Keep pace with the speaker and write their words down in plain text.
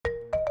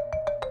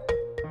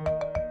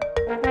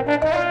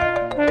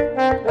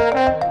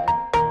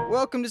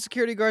Welcome to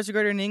Security Guards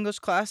Regarding English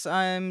class.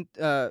 I'm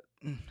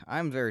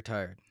very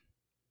tired.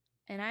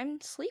 And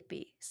I'm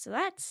sleepy, so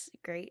that's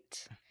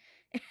great.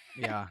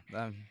 Yeah.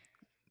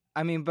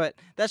 But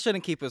that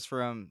shouldn't keep us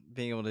from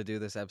being able to do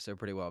this episode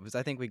pretty well because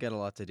I think we got a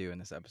lot to do in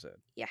this episode.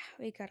 Yeah,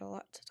 we got a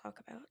lot to talk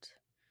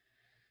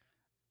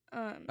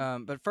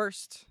about. But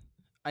first,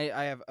 I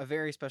have a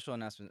very special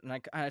announcement, and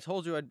I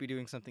told you I'd be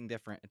doing something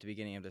different at the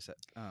beginning of this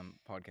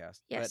podcast.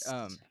 Yes,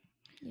 But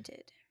you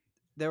did.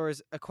 there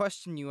was a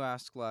question you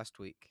asked last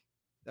week.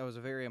 That was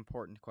a very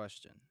important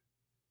question.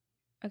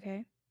 Okay.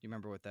 Do you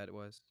remember what that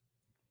was?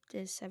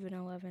 Does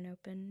 7-Eleven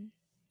open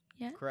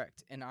yet?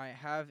 Correct. And I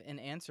have an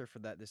answer for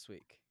that this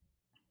week.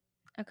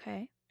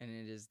 Okay. And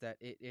it is that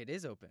it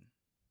is open.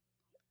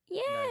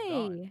 And I've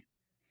gone. Yay!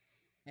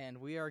 And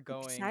we are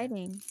going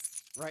Exciting.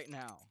 right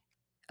now.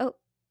 Oh,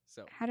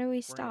 So how do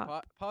we we're gonna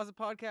stop? pause the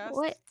podcast,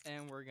 What?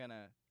 and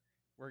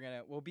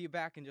we'll be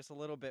back in just a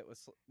little bit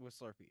with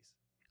Slurpees.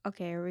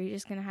 Okay, are we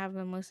just gonna have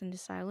them listen to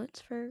silence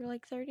for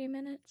like 30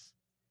 minutes?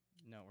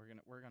 No,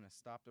 we're gonna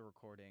stop the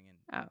recording and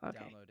Oh, okay.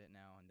 download it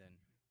now, and then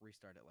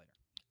restart it later.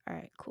 All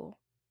right, cool.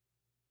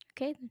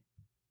 Okay, then.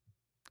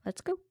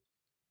 Let's go.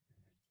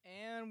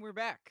 And we're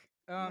back.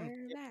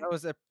 We're back. That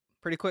was a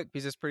pretty quick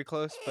because it's pretty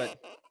close, but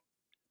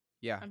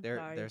yeah, I'm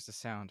sorry. there's the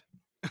sound.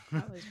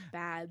 That was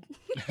bad.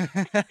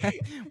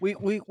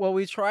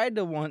 we tried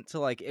to want to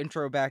like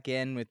intro back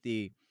in with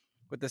the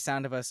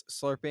sound of us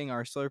slurping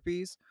our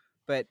Slurpees,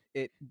 but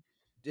it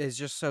is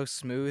just so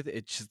smooth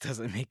it just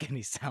doesn't make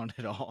any sound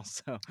at all.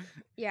 So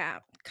Yeah,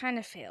 kind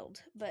of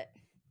failed, but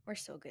we're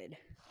still good.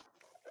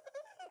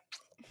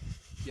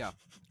 yeah.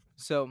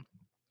 So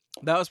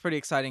that was pretty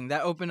exciting.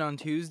 That opened on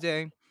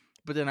Tuesday,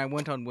 but then I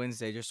went on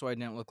Wednesday just so I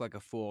didn't look like a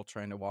fool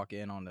trying to walk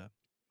in on the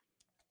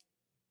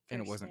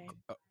and it wasn't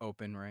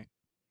open, right?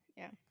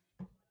 Yeah.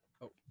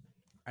 Oh,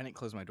 I didn't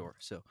close my door.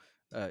 So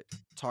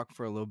talk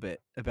for a little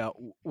bit about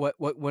what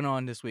went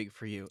on this week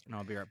for you, and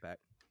I'll be right back.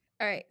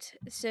 All right.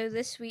 So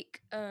this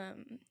week,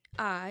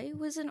 I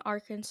was in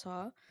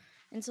Arkansas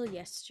until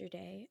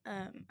yesterday.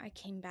 I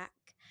came back,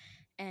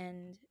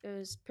 and it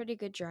was a pretty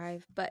good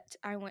drive. But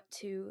I went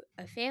to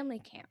a family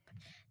camp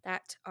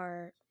that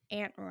our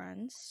aunt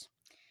runs.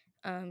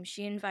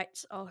 She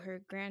invites all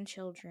her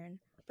grandchildren,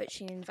 but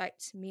she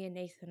invites me and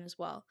Nathan as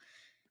well.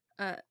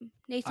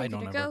 Nathan, I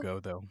don't gonna ever go? go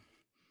though.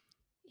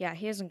 Yeah,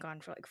 he hasn't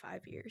gone for like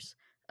 5 years.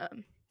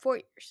 4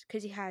 years,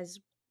 because he has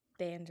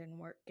band and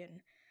work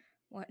and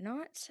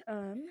whatnot.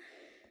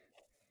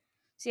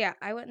 So yeah,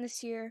 I went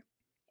this year,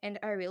 and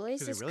I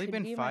realized Has it this really could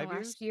been be my 5 last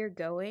years? year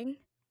going.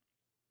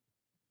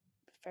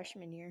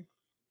 Freshman year.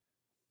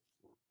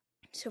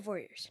 So 4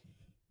 years.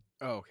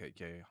 Oh, okay,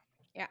 yeah.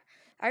 Yeah,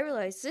 I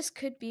realized this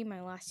could be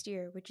my last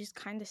year, which is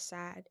kind of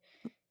sad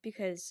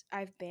because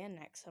I have band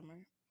next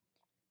summer.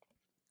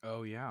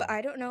 Oh yeah. But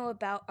I don't know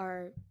about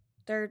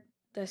the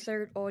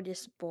third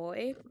oldest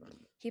boy.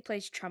 He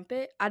plays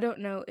trumpet. I don't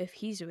know if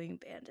he's doing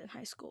band in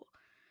high school.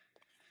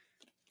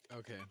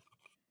 Okay.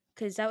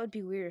 Because that would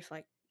be weird if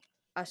like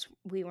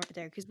we weren't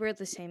there because we're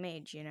the same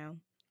age, you know.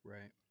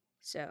 Right.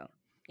 So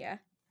yeah.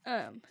 He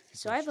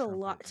So I plays have a trumpet,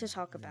 lot to I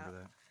talk remember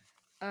about.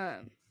 that.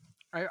 Um.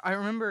 I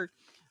remember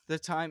the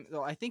time.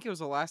 Though I think it was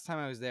the last time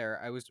I was there.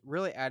 I was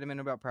really adamant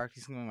about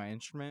practicing my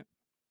instrument,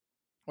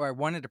 or I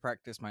wanted to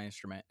practice my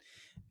instrument,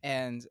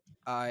 and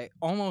I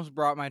almost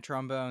brought my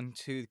trombone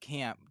to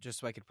camp just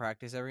so I could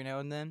practice every now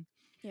and then.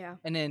 Yeah.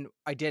 And then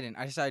I didn't.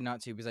 I decided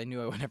not to because I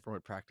knew I never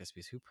would practice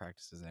because who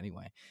practices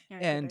anyway? Yeah.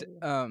 And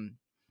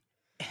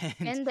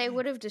and they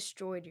would have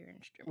destroyed your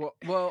instrument.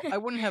 well, I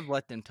wouldn't have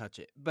let them touch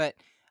it. But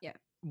yeah.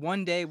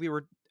 One day we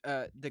were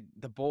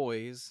the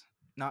boys,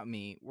 not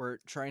me, were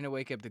trying to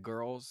wake up the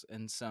girls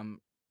in some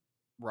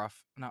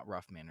not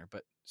rough manner,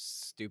 but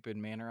stupid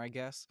manner, I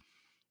guess.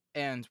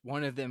 And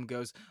one of them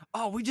goes,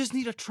 "Oh, we just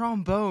need a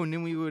trombone,"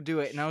 and we would do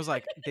it. And I was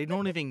like, "They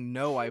don't even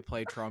know I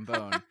play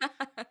trombone."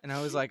 And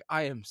I was like,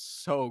 "I am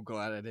so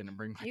glad I didn't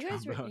bring my You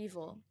guys trombone." were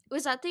evil.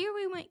 Was that the year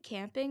we went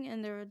camping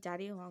and there were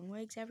daddy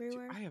longlegs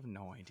everywhere? Dude, I have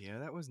no idea.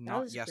 That was That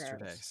not was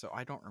yesterday, gross. so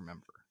I don't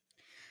remember.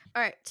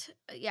 All right.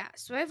 Yeah.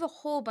 So I have a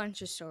whole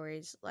bunch of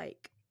stories,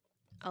 like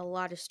a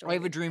lot of stories. I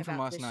have a dream from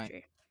about last this night.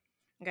 tree.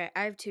 Okay,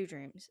 I have 2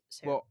 dreams.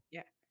 So Well,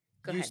 yeah.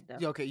 Go ahead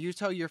though. Okay, you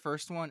tell your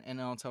first one, and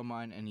I'll tell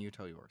mine, and you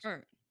tell yours. All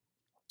right.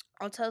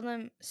 I'll tell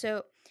them.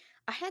 So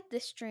I had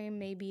this dream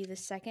maybe the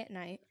second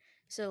night.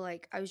 So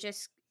like I was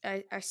just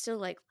I still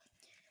like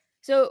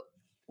so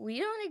we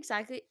don't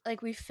exactly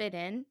like we fit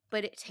in,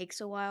 but it takes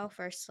a while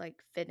for us to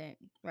like fit in,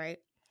 right?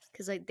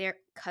 Because like they're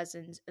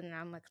cousins and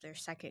I'm like their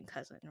second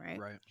cousin, right?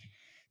 Right.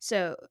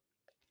 So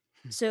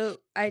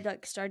I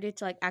like started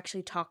to like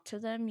actually talk to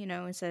them, you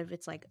know, instead of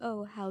it's like,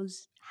 oh,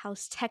 how's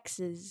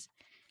Texas,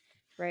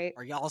 right?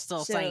 Are y'all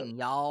still So saying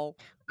y'all?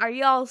 are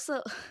y'all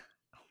so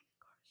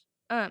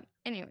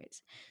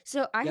anyways.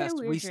 So I had Yes, a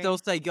weird we still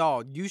dream. say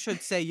y'all. You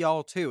should say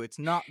y'all too. It's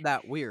not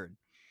that weird.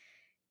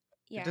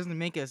 Yeah. It doesn't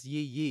make us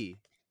yee yee.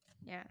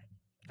 Yeah.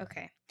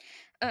 Okay.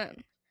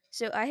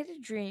 So I had a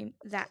dream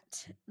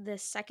that the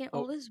second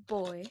oldest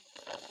boy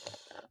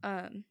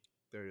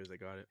There it is. I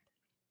got it.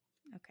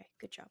 Okay,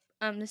 good job.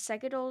 The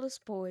second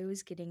oldest boy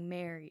was getting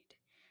married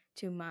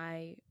to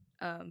my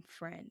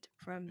friend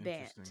from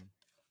band. Interesting.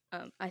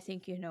 I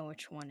think you know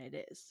which one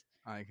it is.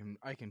 I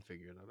can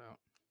figure that out.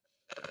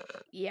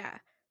 Yeah.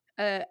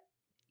 Uh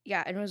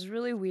yeah, and it was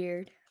really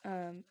weird.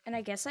 And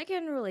I guess I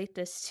can relate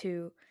this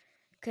to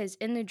because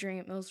in the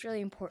dream it was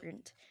really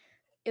important.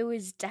 It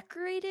was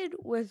decorated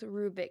with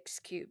Rubik's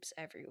cubes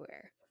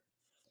everywhere.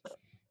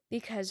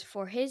 Because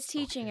for his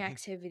teaching Okay.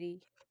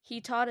 activity, he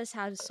taught us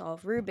how to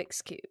solve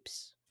Rubik's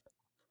cubes.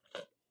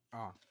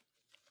 Ah.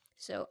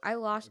 So I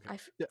lost. Okay.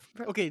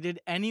 Okay. Did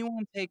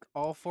anyone take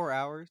all 4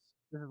 hours?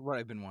 This is what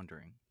I've been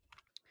wondering.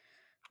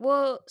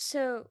 Well,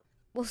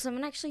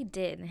 someone actually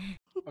did.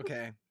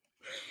 Okay.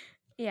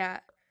 Yeah,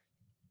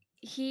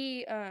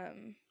 he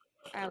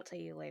I'll tell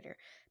you later.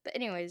 But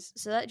anyways,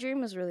 so that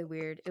dream was really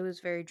weird. It was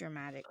very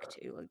dramatic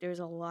too. Like there was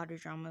a lot of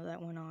drama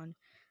that went on.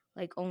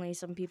 Like only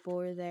some people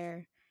were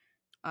there.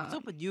 What's up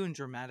Um, with you and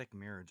dramatic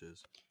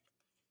marriages?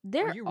 Are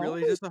they're you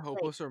really always just a like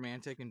hopeless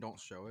romantic and don't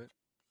show it?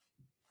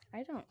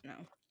 I don't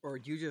know. Or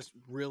do you just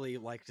really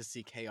like to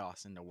see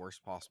chaos in the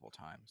worst possible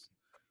times?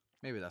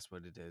 Maybe that's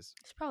what it is.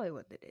 It's probably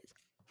what it is.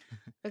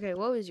 Okay,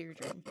 what was your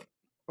dream?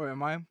 Or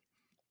am I?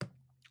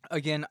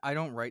 Again, I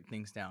don't write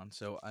things down,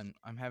 so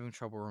I'm having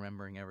trouble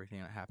remembering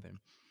everything that happened.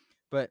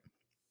 But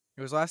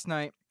it was last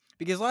night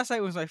because last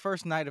night was my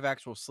first night of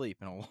actual sleep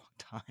in a long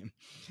time.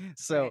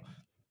 So, Right.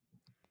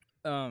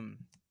 um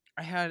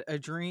I had a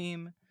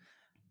dream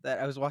that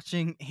I was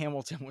watching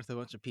Hamilton with a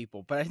bunch of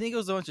people, but I think it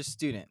was a bunch of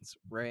students,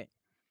 right?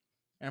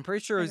 And I'm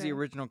pretty sure it was the Okay.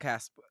 original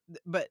cast,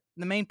 but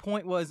the main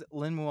point was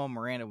Lin-Manuel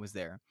Miranda was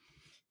there,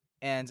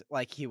 and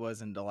like he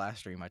was in the last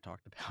stream I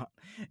talked about,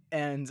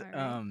 and All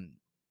right.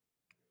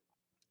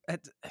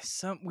 at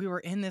some we were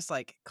in this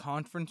like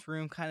conference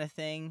room kind of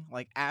thing,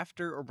 like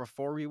after or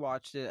before we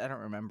watched it, I don't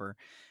remember.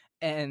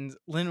 And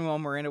Lin-Manuel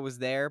Miranda was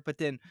there, but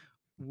then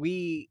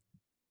we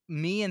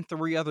me and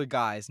three other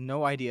guys,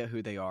 no idea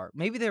who they are.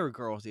 Maybe they were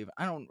girls even.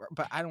 I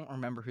don't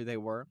remember who they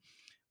were.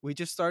 Okay. We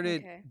just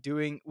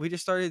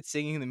started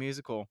singing the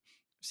musical,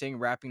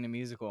 rapping the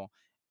musical.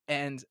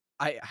 And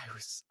I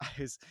was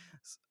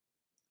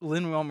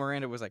Lin-Manuel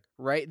Miranda was like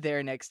right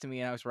there next to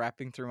me, and I was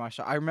rapping through my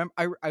shot. I remember,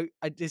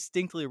 I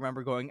distinctly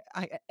remember going,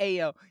 A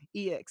L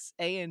E X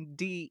A N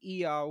D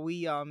E R,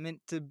 we are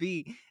meant to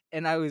be,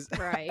 and I was,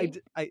 Right.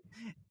 I,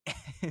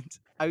 and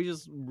I was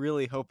just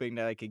really hoping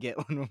that I could get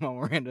Lin-Manuel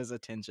Miranda's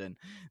attention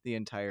the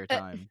entire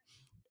time,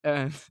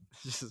 and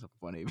it's just so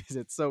funny because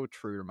it's so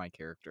true to my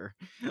character.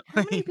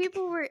 How many Like,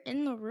 people were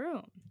in the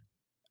room?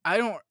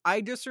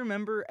 I just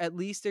remember at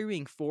least there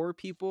being four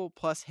people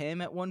plus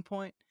him at one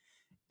point,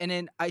 and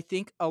then I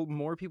think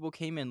more people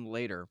came in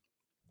later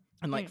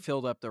and like Mm.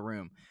 filled up the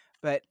room.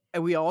 But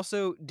we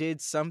also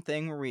did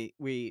something where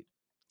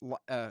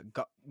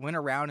went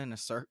around in a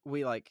circle.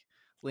 We like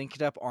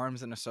linked up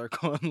arms in a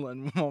circle, and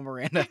Lin-Manuel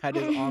Miranda had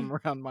his arm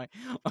around my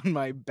on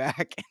my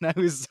back, and I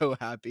was so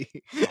happy.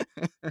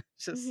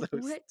 Just so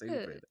What the?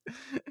 stupid.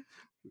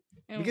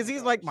 Oh Because my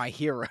he's like gosh. my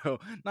hero.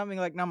 Not me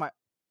like not my.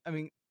 I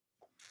mean,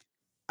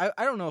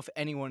 I don't know if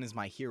anyone is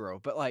my hero,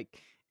 but like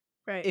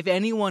Right. if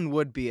anyone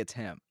would be, it's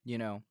him. You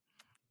know.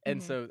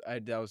 And Mm-hmm. so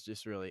that was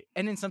just really,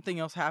 and then something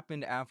else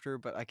happened after,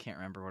 but I can't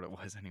remember what it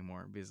was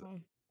anymore because,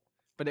 Um,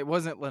 but it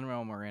wasn't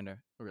Lin-Manuel Miranda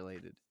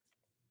related.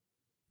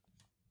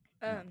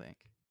 I don't um, think.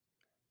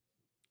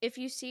 if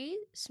you see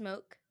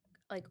smoke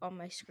like on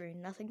my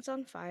screen, nothing's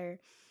on fire.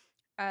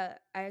 I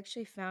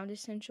actually found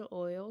essential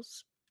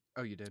oils,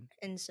 Oh, you did?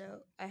 and so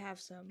I have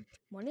some.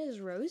 One is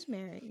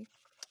rosemary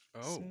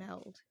Oh,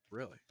 smelled.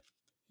 really?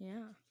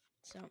 Yeah.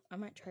 So I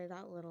might try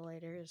that a little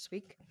later this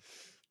week.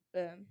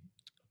 Um,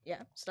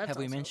 yeah. So that's Have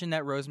we also mentioned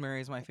that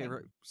rosemary is my a thing.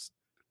 favorite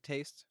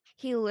taste?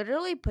 He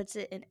literally puts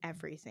it in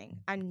everything.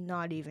 I'm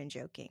not even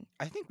joking.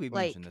 I think we've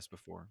mentioned Like this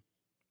before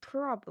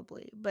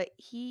probably, but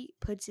he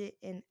puts it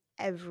in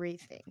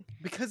everything.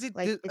 because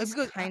Like it's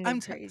because kind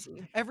of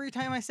crazy. every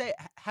time I say,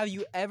 have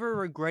you ever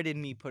regretted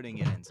me putting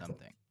it in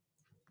something?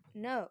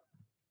 No,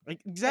 Like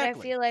but I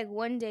exactly, feel like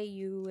one day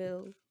you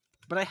will.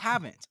 but I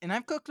haven't, and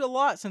I've cooked a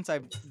lot since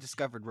I've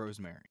discovered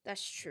rosemary.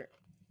 That's true.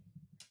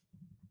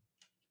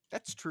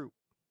 That's true.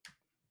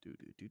 Do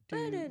do do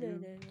do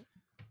do. Ba-da-da-da-da.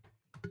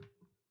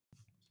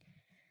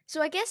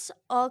 So I guess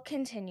I'll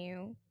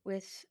continue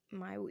with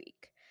my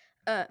week.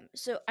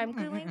 So I'm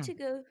going Mm-mm-mm. to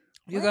go.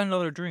 You What? got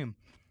another dream.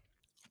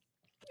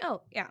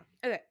 Oh yeah.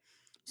 Okay.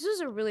 This was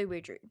a really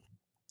weird dream.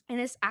 And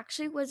this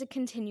actually was a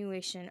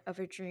continuation of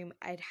a dream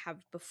I'd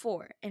have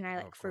before, and I Oh,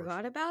 like of course.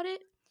 forgot about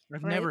it,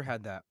 I've right? never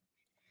had that.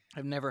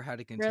 I've never had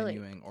a Really?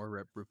 continuing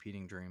or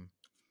repeating dream.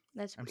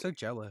 That's I'm so weird.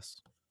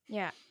 jealous.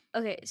 Yeah.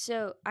 Okay,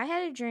 so I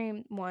had a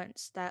dream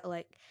once that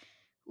like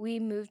we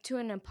moved to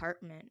an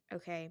apartment,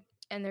 okay?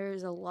 And there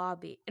was a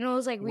lobby. And it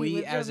was like we We,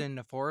 lived as in in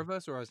the four of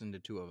us, or as in the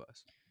two of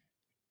us?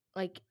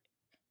 like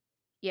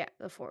yeah,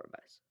 the four of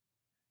us.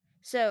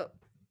 So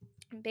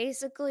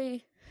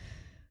basically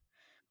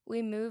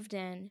we moved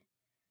in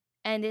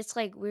and it's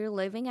like we're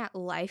living at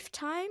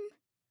Lifetime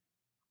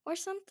or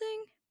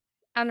something.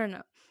 I don't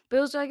know. But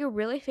it was like a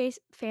really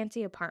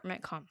fancy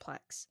apartment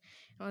complex.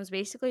 It was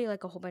basically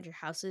like a whole bunch of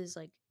houses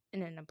like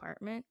in an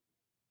apartment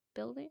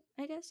building,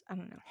 I guess. I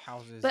don't know.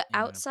 Houses But in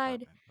an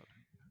outside, apartment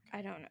building.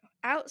 I don't know.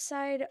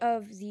 Outside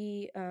of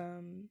the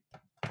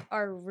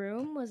our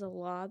room was a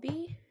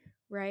lobby,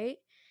 right?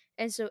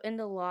 And so in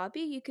the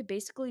lobby, you could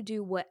basically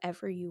do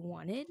whatever you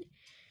wanted.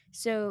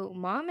 So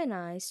mom and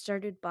I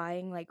started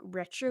buying like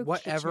retro kitchen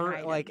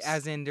Whatever, like, items.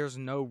 as in there's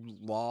no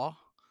law?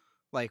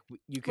 Like,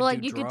 you Well, could do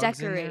like you could drugs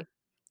in decorate. there?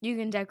 You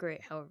can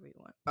decorate however you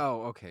want.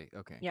 Oh, okay,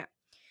 okay. Yeah.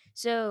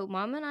 So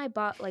mom and I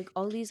bought like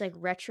all these like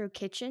retro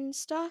kitchen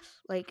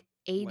stuff, like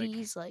Like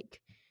 80s,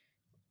 like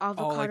oh,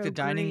 avocado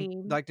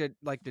green.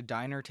 like the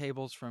diner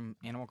tables from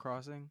Animal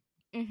Crossing?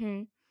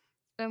 Mm-hmm.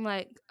 And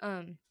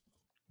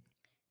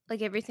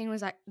like everything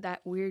was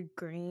that weird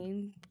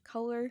green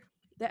color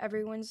that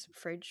everyone's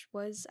fridge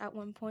was at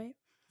one point,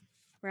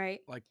 right?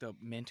 Like the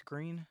mint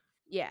green?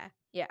 Yeah,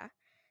 yeah.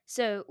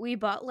 So we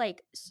bought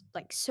like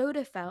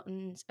soda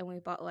fountains, and we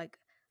bought like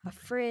a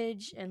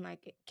fridge and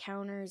like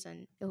counters,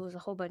 and it was a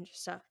whole bunch of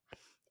stuff.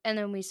 And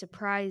then we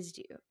surprised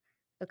you.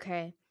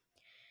 Okay.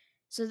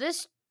 So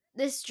this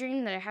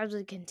dream that I had was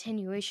a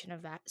continuation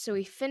of that. So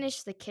we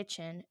finished the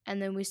kitchen,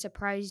 and then we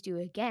surprised you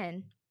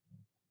again.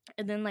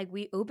 And then like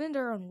we opened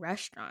our own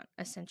restaurant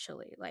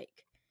essentially.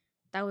 Like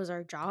that was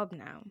our job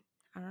now.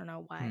 I don't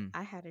know why Hmm,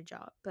 I had a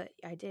job, but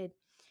I did.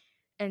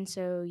 And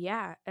so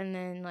yeah, and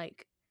then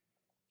like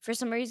for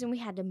some reason we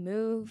had to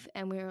move,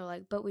 and we were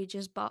like, but we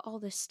just bought all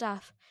this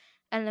stuff.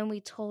 And then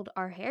we told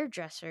our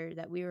hairdresser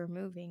that we were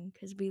moving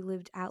because we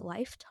lived at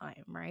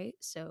Lifetime, right?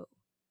 So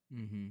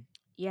mhm.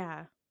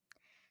 yeah.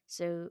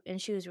 So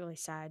and she was really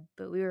sad,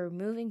 but we were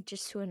moving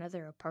just to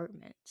another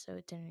apartment, so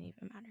it didn't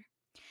even matter.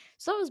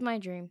 So that was my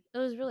dream. It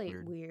was really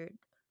Weird. weird.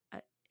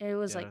 It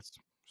was Yeah, like that's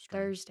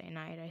strange. Thursday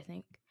night, I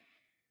think.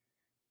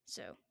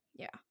 So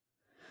yeah.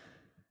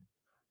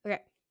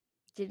 Okay.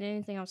 Did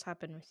anything else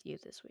happen with you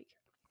this week?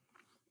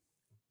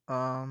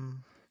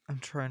 Um, I'm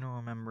trying to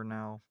remember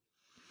now.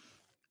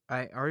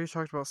 I already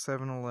talked about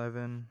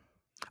 7-Eleven.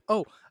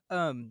 Oh,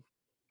 um,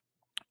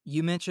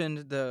 you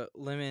mentioned the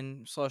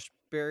lemon slush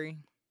berry.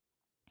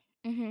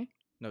 Mm-hmm.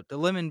 No, the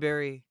lemon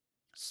berry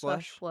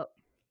Slush slush float.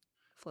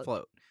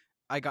 float.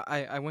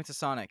 I went to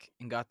Sonic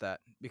and got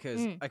that because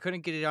Mm. I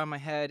couldn't get it out of my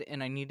head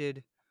and I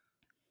needed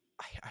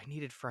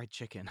fried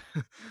chicken.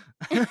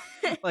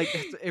 Like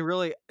that's it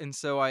really and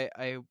so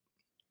I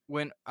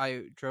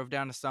drove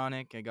down to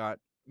Sonic, I got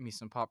me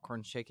some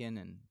popcorn chicken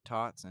and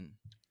tots and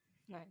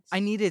I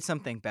Nice. needed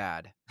something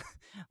bad.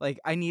 Like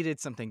I needed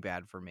something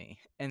bad for me.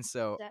 And Is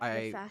so that the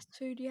I fast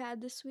food you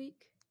had this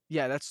week?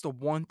 yeah, that's the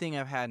one thing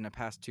I've had in the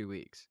past 2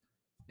 weeks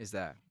is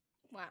that.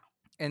 Wow.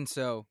 And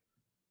so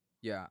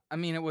yeah, I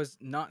mean, it was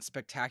not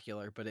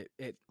spectacular, but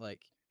it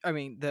like I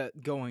mean, the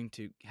going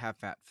to have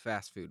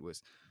fast food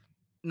was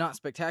not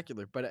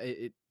spectacular, but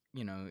it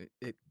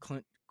it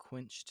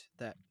quenched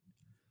that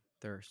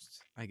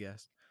thirst, I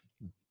guess.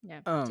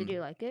 Yeah. Did Um, you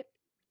like it?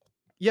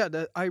 yeah,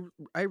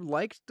 I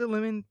liked the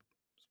lemon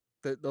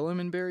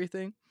berry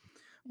thing.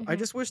 I Mm-hmm.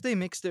 just wish they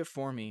mixed it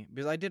for me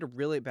because I did a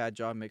really bad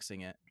job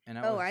mixing it, and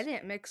I Oh, I was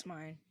didn't mix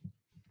mine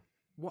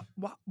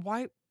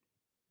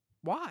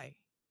why?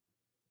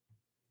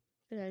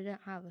 because I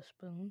didn't have a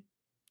spoon.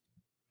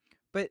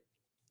 But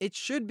it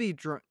should be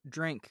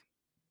drink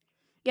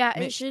Yeah,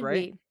 it mixed, should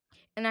right? be.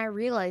 And I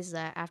realized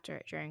that after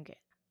I drank it.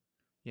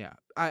 Yeah,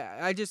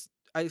 I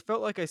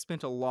felt like I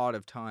spent a lot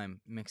of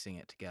time mixing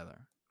it together.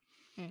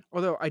 Mm.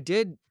 Although I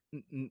did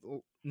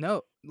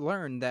know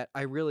learn that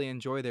I really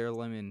enjoy their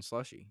lemon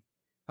slushy.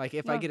 Like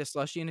if I No, get a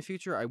slushy in the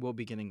future, I will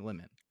be getting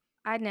lemon.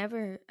 I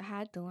never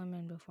had the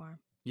lemon before.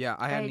 Yeah,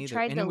 I I hadn't had either,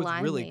 tried and it the was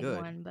really limeade good.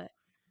 one, but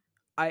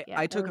I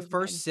yeah, it took a was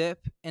first good.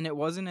 sip and it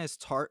wasn't as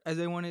tart as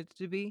I wanted it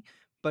to be,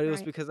 but it was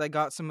Right. because I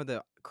got some of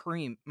the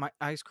cream, my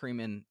ice cream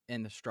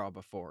in the straw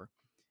before.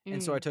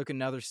 And so I Mm. took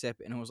another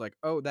sip and it was like,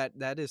 "Oh,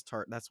 that is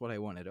tart. That's what I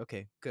wanted."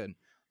 Okay, good.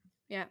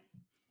 Yeah.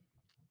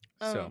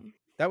 So, Um,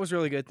 that was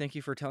really good. Thank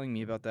you for telling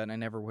me about that. I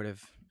never would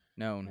have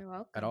known you're at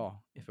welcome.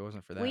 all if it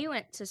wasn't for that. We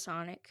went to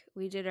Sonic.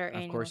 We did our Of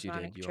annual course you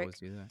did. Sonic You always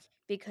trick do that.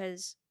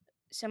 because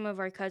some of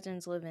our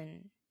cousins live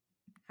in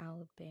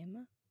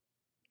Alabama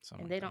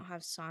Something and like they that. don't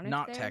have Sonic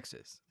Not there.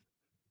 Texas.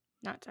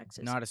 Not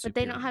Texas, Not a but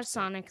they don't superior have state.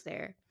 Sonic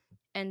there.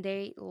 And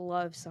they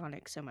love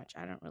Sonic so much.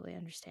 I don't really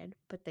understand,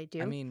 but they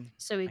I do. mean,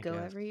 So we I go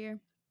guess. every year.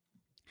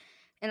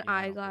 And Yeah,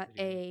 I I don't got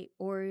believe you. a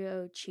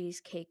Oreo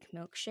cheesecake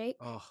milkshake.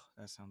 Oh,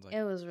 that sounds like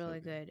It was so really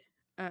good.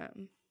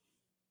 good.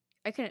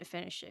 I couldn't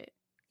finish it,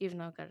 even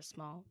though I got a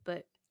small,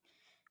 but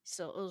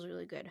still, it was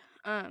really good.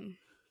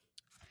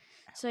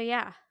 So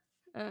yeah,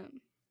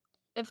 um,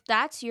 if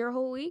that's your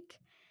whole week,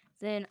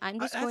 then I'm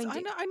just going to.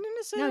 I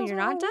didn't say No, that was you're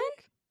my not whole done.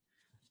 week.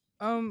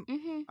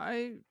 Mm-hmm.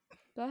 I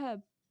Go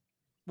ahead.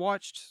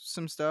 watched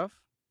some stuff.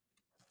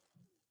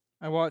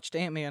 I watched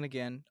Ant Man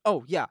again.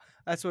 Oh yeah,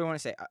 that's what I want to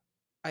say.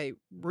 I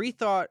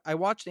rethought. I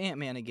watched Ant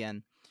Man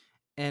again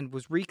and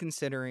was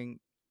reconsidering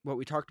what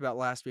we talked about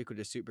last week with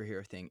the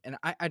superhero thing. And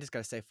I just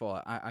gotta say,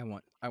 full, I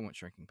want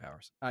shrinking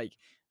powers. Like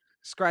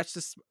scratch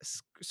the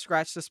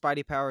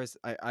Spidey powers.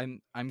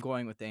 I'm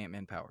going with the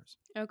Ant-Man powers,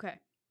 Okay.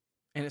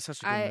 and it's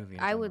such a good I movie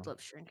in I would general.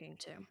 love shrinking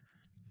too.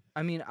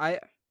 I mean, Yeah.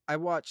 I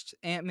watched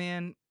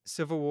Ant-Man,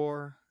 Civil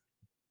War,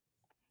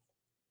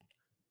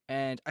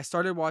 and I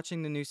started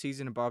watching the new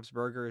season of Bob's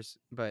Burgers,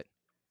 but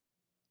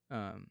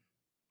um,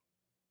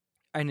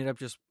 I ended up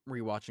just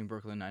rewatching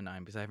Brooklyn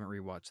Nine-Nine because I haven't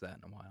rewatched that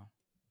in a while.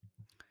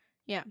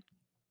 Yeah.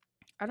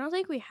 I don't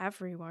think we have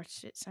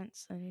rewatched it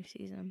since the new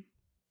season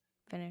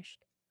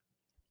finished.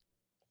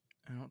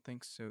 I don't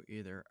think so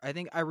either. I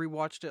think I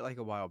rewatched it like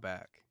a while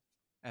back,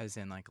 as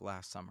in like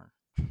last summer.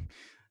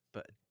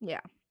 But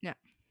Yeah. Yeah.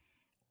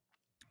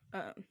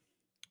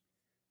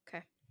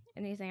 Okay.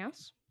 Anything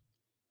else?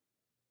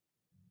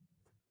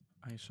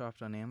 I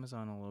shopped on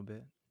Amazon a little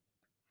bit.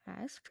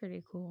 That's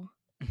pretty cool.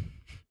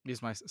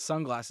 Because my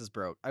sunglasses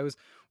broke. I was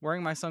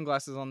wearing my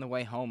sunglasses on the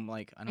way home,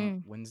 like I don't know,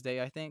 Mm.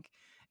 Wednesday, I think,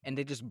 and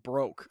they just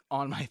broke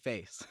on my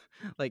face,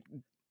 like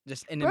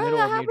just in the Bro,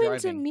 middle that of me happened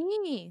to driving.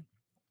 me.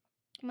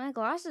 My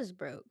glasses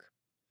broke.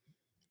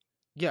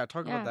 Yeah,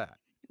 talk about Yeah. that.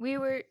 We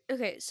were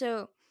okay,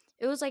 so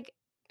it was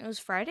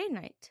Friday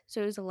night.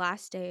 So it was the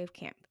last day of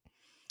camp.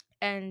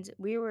 And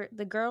we were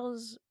the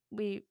girls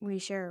we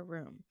share a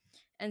room.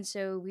 And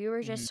so we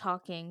were Hmm. just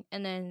talking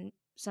and then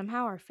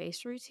somehow our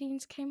face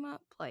routines came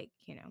up, like,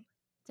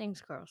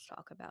 things girls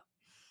talk about.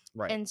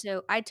 Right. And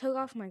so I took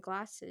off my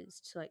glasses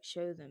to like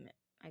show them it,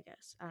 I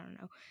guess. I don't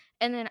know.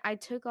 And then I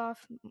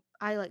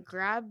like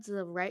grabbed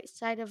the right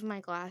side of my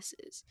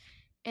glasses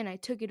and I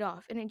took it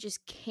off and it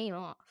just came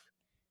off.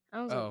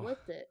 I was like, Oh.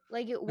 what the?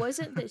 Like, it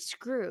wasn't the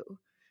screw,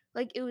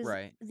 like, it was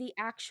Right. the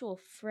actual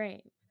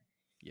frame.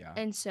 Yeah.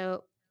 And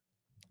so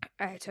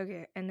I took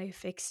it and they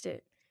fixed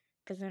it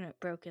because then it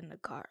broke in the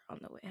car on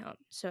the way home.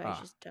 So I Ah.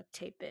 just duct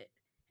tape it.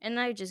 And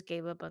I just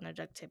gave up on the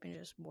duct tape and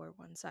just wore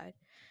one side.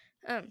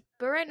 But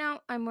right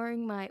now I'm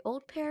wearing my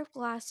old pair of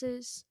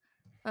glasses.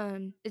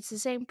 It's the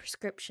same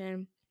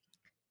prescription.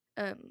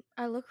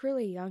 I look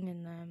really young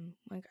in them.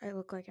 Like, I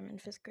look like I'm in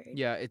 5th grade.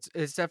 Yeah. It's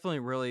definitely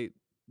really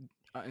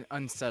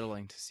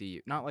unsettling to see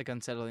you. Not like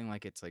unsettling,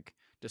 like it's like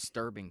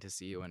disturbing to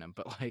see you in them,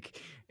 but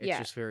like it's Yeah,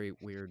 just very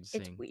weird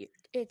it's seeing weird.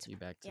 It's you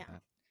back to yeah.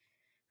 that.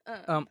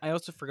 Um. I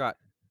also forgot.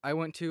 I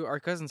went to our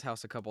cousin's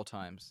house a couple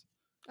times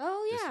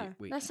Oh this yeah,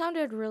 week, that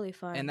sounded really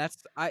and fun.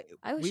 that's I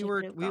I wish I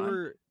could have we gone.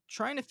 were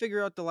trying to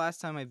figure out the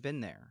last time I've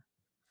been there,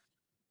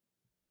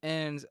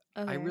 and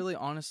I Okay. really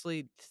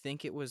honestly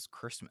think it was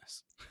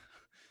Christmas.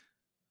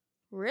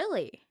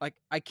 Really? Like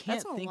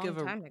That's a long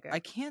time ago. I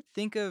can't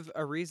think of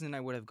a reason I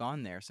would have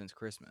gone there since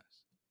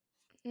Christmas.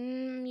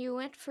 You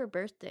went for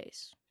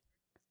birthdays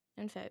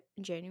in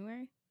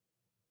January.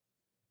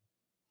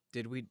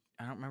 Did we?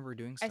 I don't remember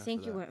doing I stuff for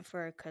think you that. went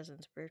for a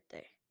cousin's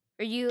birthday,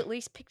 or you at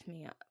least picked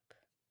me up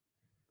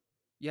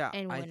Yeah,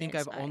 and I went think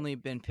I've inside. only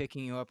been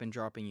picking you up and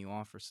dropping you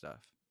off for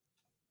stuff,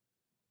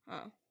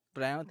 Oh,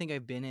 but I don't think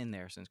I've been in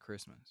there since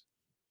Christmas.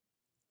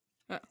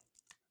 oh,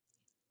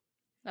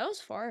 that was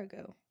far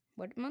ago.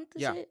 What month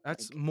is Yeah, it?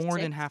 that's Like more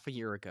than 6? half a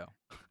year ago.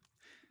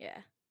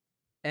 Yeah.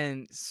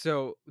 And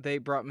so they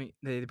brought me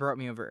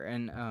over,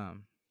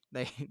 and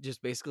they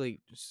just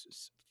basically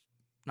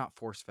not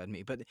force fed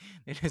me, but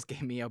they just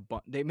gave me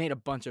they made a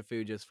bunch of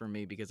food just for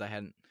me because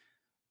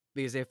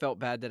because they felt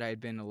bad that I had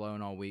been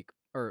alone all week,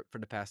 or for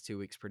the past 2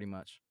 weeks pretty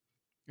much,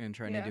 and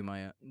trying to Yeah.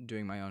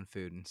 doing my own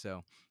food. And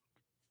so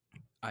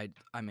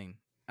I mean,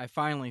 I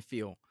finally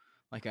feel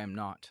like I'm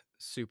not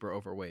super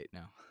overweight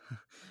now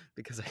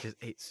because I just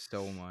ate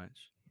so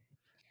much.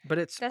 But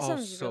it's That all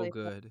sounds so really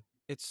fun. good.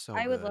 It's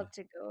so I would good. love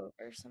to go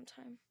over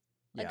sometime.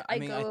 Like, Yeah, I I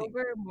mean, I go think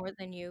over more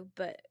than you,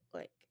 but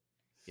like,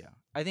 yeah,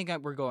 I think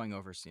we're going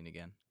over soon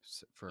again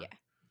for. yeah,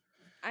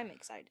 I'm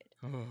excited.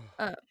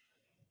 Um,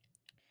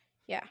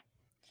 yeah.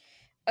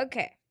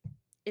 Okay.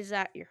 Is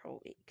that your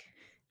whole week?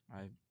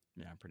 I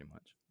Yeah, pretty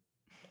much.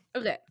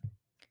 Okay.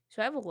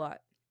 So I have a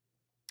lot.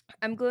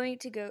 I'm going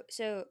to go.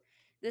 So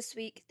this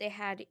week they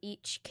had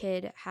each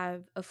kid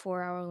have a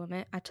 4-hour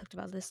limit. I talked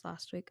about this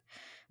last week,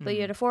 but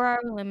you Hmm. had a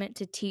 4-hour limit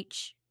to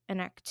teach an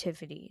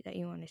activity that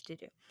you wanted to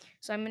do.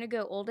 So I'm going to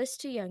go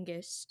oldest to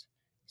youngest,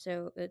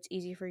 so it's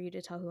easy for you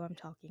to tell who I'm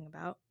talking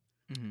about.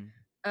 Hmm.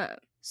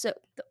 So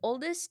the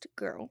oldest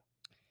girl,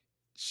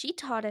 she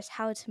taught us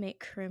how to make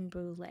creme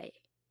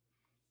brulee.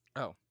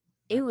 Oh,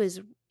 It that's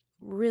was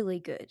really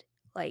good.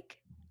 Like,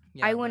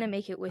 I yeah, want but to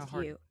make it how with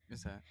hard you.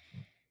 is that?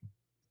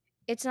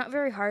 It's not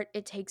very hard.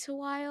 It takes a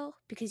while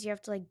because you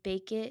have to like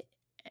bake it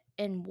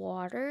in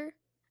water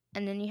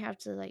and then you have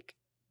to like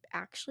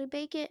actually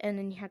bake it and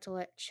then you have to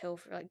let it chill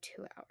for like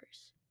 2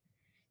 hours.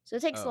 So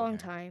it takes a Oh, long okay.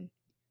 time,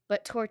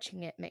 but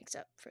torching it makes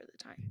up for the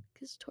time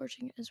because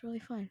torching it is really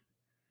fun.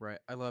 Right.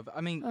 I love.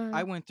 I mean,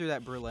 I Um, went through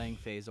that bruleeing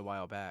phase a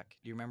while back.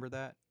 Do you remember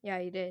that? yeah,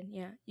 you did.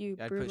 Yeah, you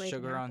I'd put bruleed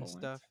an sugar on apple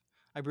once. stuff.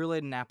 I bruleed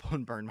an apple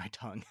and burned my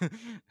tongue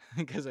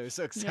because I was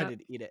so Yep. excited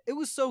to eat it. It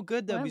was so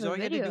good though I have because a all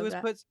you had to video do of was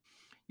that.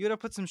 you had to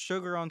put some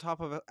sugar on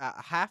top of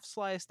a half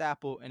sliced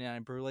apple, and then I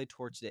brulee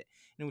torched it,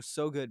 and it was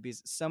so good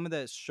because some of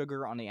the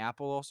sugar on the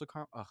apple also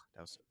oh,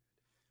 that was so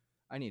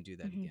good. I need to do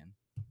that Hmm. again.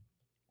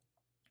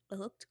 It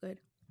looked good.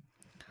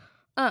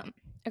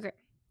 Okay.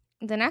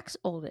 The next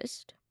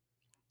oldest,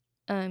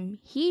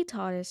 he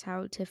taught us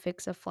how to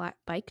fix a flat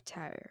bike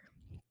tire.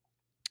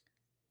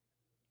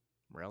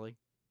 Really?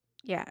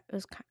 Yeah, it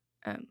was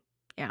kind.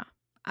 Yeah.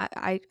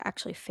 I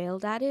actually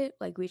failed at it.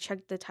 Like we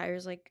checked the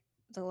tires like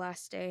the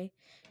last day,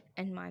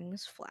 and mine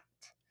was flat.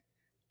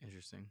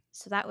 Interesting.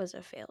 So that was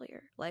a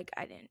failure. Like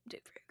I didn't do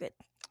very good.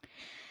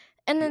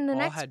 And You then the all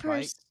next had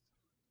bikes? person,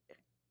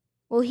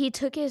 well, he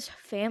took his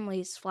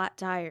family's flat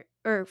tire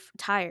or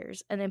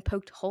tires and then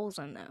poked holes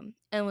in them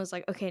and was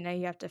like, "Okay, now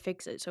you have to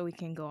fix it so we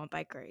can go on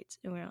bike rides."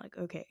 And we were like,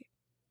 "Okay."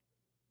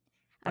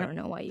 I But don't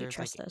know why you there's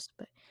trust like us,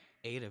 but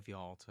 8 of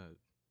y'all to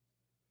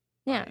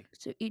yeah. bike.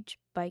 So each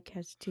bike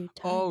has two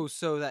Oh, tires.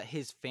 so that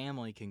his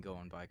family can go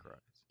on bike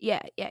rides.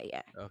 Yeah, yeah,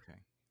 yeah, Okay.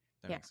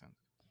 That yeah. makes sense.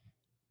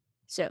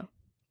 So,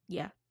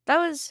 yeah, that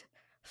was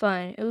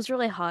fun. It was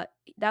really hot.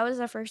 That was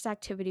the first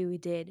activity we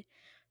did.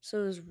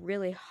 So it was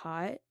really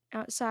hot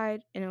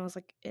outside, and it was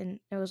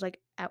like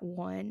at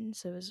 1,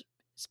 so it was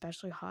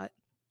especially hot.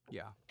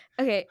 Yeah.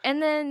 Okay,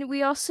 and then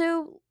we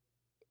also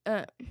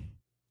uh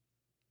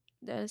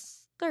the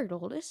third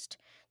oldest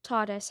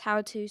taught us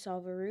how to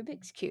solve a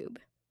Rubik's cube.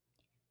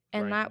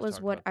 And Right. that You've was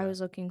talked what about I that.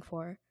 was looking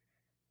for.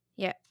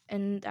 Yeah,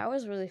 and that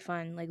was really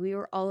fun. Like we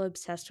were all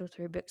obsessed with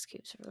Rubik's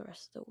cubes for the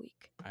rest of the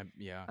week.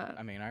 Yeah. Um,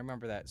 I mean, I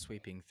remember that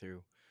sweeping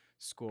through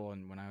school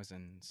and when I was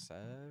in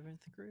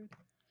 7th grade.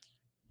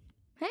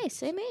 I hey, think it was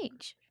same 7th grade.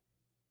 age.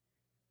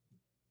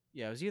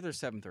 Yeah, it was either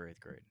 7th or 8th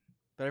grade.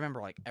 But I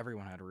remember like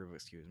everyone had a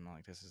Rubik's cube. And I'm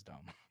like, this is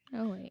dumb.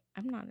 Oh wait,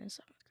 I'm not in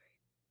 7th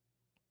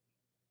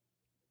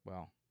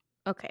Well,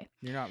 grade. Okay.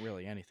 you're not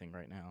really anything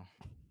right now.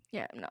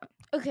 Yeah, I'm not.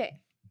 Okay.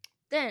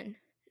 Then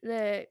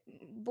the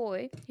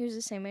boy, he was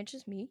the same age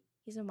as me.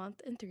 He's a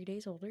month and 3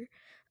 days older.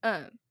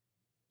 Um,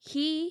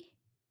 he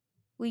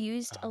we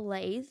used a Oh,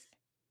 lathe.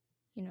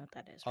 You know what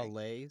that is, a right?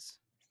 lathe?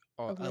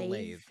 A Or a lathe.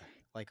 lathe.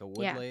 Like a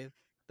wood Yeah, lathe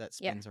that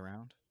yeah, spins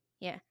around?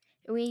 yeah.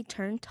 We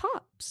turned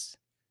tops.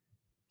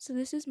 So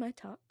this is my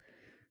top.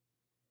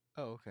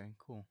 Oh, okay.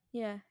 Cool.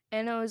 Yeah,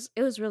 and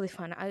it was really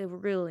fun. I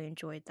really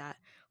enjoyed that.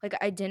 Like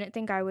I didn't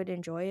think I would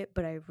enjoy it,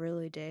 but I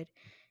really did.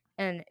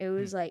 And it Hmm.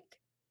 was like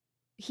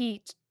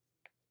he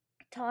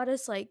taught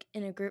us like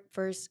in a group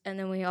first, and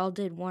then we all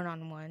did one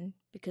on one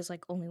because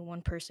like only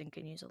one person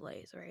can use a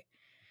lathe, right?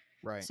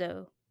 Right.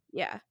 So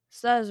yeah,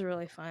 so that was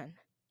really fun.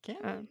 Can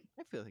we? Um,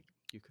 I feel like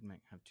you could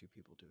have 2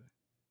 people do it.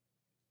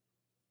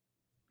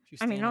 If you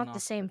I mean, stand not on at the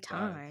same opposite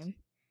sides. time.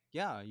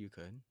 Yeah, you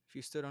could. If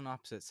you stood on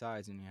opposite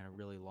sides and you had a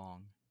really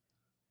long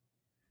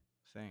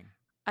thing.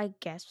 I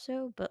guess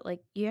so, but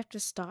like you have to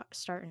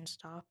start and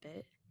stop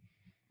it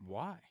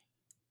Why?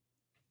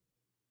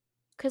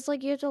 because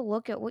like you have to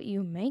look at what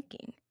you're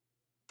making.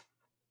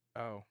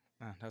 Oh,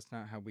 that's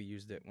not how we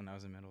used it when I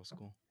was in middle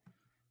school.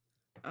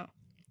 Oh,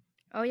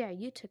 oh yeah,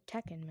 you took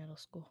tech in middle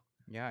school.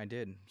 Yeah, I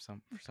did. I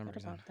For some forgot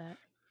reason. about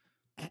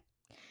that.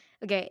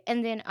 Okay,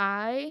 and then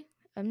I'm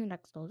the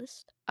next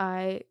oldest.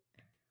 I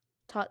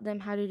taught them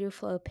how to do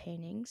flow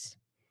paintings,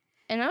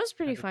 and that was I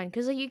pretty did. fun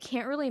because like you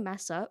can't really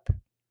mess up, Right.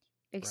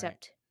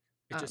 except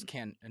It just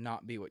can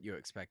not be what you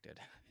expected.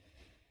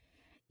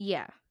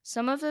 yeah,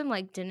 some of them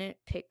like didn't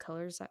pick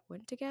colors that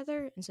went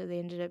together, and so they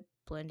ended up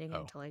blending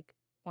Oh. into like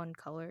one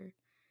color.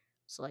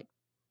 So like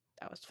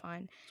that was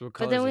fine. So what But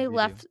colors then did we you do?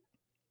 left.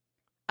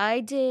 I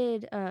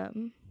did.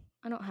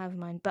 I don't have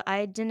mine, but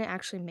I didn't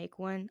actually make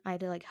one. I had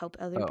to like help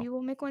other Oh,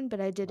 people make one,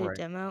 but I did a right.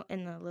 demo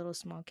in the little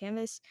small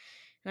canvas,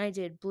 and I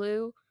did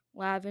blue,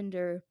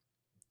 lavender,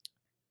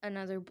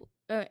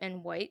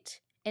 and white,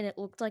 and it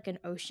looked like an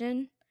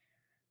ocean.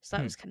 So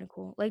that Hmm. was kind of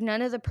cool. Like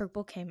none of the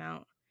purple came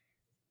out,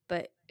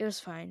 but it was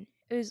fine.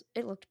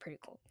 It looked pretty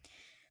cool.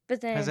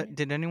 But then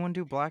Did anyone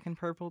do black and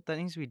purple? That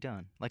needs to be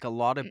done. Like a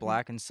lot of mm-mm.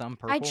 black and some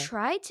I purple.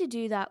 tried to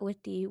do that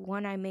with the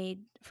one I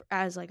made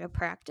as like a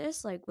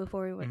practice, like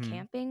before we went Mm-hmm.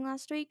 camping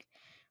last week,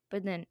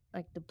 but then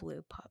like the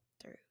blue popped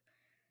through.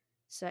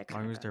 So I Why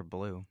kind of was got there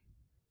blue?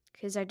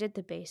 because I did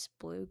the base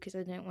blue because I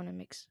didn't want to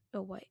mix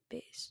a white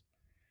base.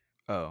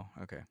 Oh,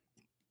 okay.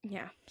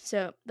 Yeah,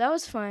 so that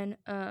was fun.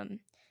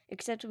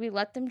 Except we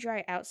let them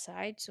dry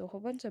outside, so a whole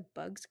bunch of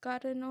bugs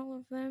got in all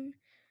of them.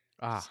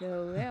 Ah,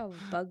 So they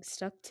have bugs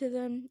stuck to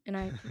them, and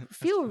I that's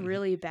feel funny.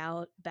 really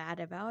bad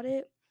about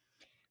it,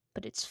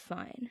 but it's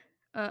fine.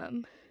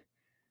 Um,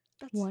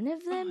 That's one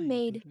of them fine.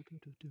 made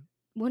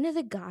one of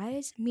the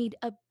guys made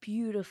a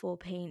beautiful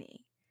painting.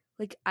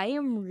 Like I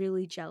am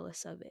really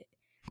jealous of it.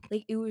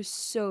 Like it was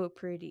so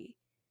pretty.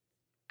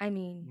 I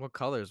mean, What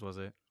colors was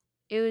it?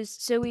 it was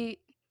so we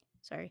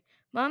sorry.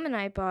 Mom and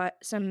I bought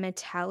some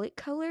metallic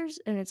colors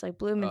and it's like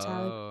blue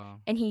metallic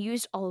Oh, and he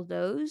used all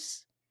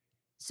those.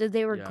 So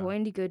they were yeah.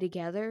 going to go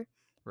together,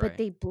 but Right.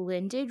 they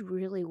blended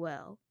really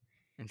well.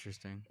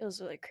 Interesting. It was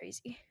really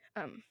crazy.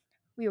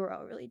 We were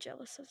all really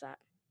jealous of that,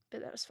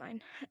 but that was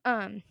fine.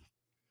 Um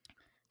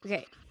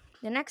okay.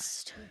 The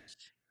next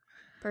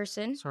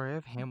person, Sorry, I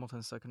have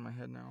Hamilton stuck in my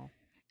head now.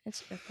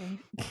 it's okay.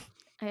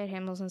 I had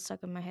Hamilton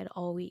stuck in my head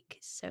all week,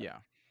 so Yeah.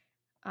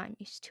 I'm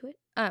used to it.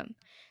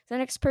 The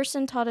next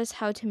person taught us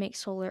how to make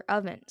solar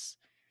ovens.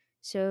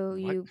 So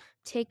What? you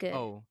take a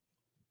Oh,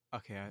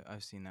 Okay,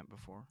 I've seen that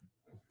before.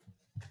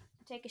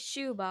 Take a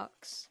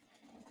shoebox,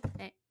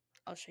 and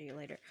I'll show you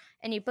later,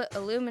 and you put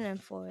aluminum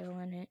foil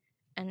in it,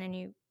 and then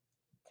you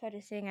cut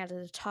a thing out of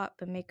the top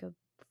and make a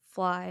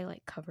fly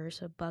like cover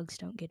so bugs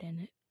don't get in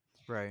it.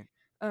 Right.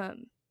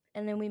 Um,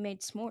 and then we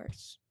made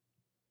s'mores.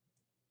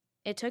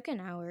 It took an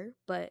hour,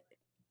 but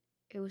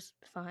it was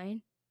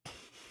fine.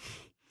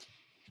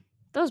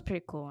 That was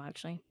pretty cool,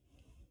 actually.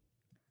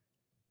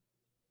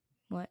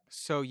 What?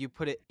 So you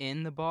put it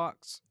in the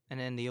box, and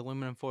then the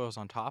aluminum foil's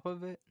on top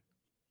of it?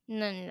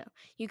 No.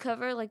 You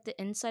cover like the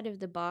inside of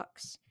the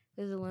box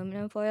with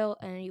aluminum foil,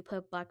 and then you put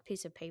a black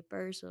piece of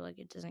paper so like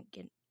it doesn't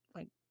get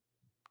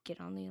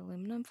on the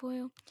aluminum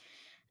foil.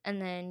 And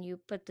then you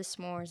put the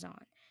s'mores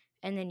on,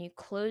 and then you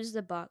close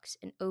the box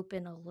and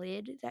open a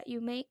lid that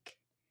you make,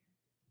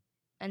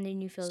 and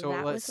then you fill So it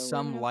that lets with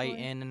some aluminum light foil.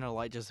 in, and the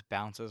light just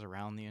bounces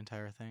around the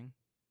entire thing?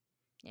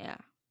 Yeah,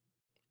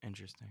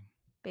 Interesting.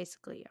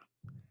 basically,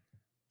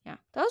 yeah.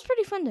 That was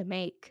pretty fun to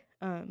make.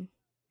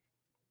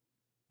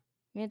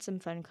 We had some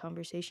fun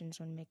conversations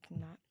when making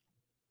that.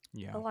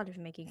 Yeah, A lot of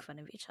making fun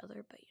of each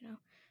other, but of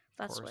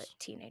that's what course.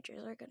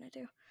 teenagers are gonna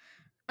do.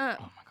 Oh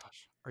my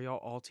gosh. Are y'all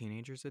all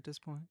teenagers at this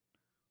point?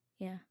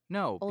 Yeah.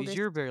 No, because Oldest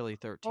you're barely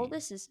 13.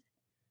 oldest is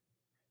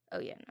oh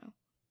yeah, no.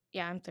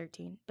 Yeah, I'm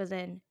 13. But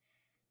then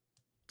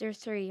there's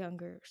three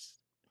youngers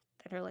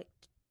that are like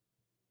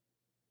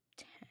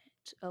 10,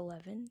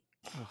 11.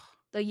 Ugh.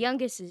 The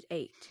youngest is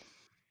 8.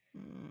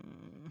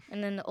 Mm,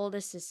 And then the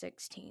oldest is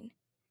 16.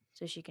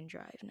 So she can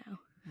drive now.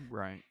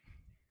 right.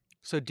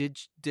 So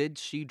did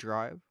she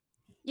drive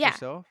Yeah.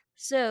 herself?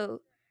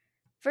 So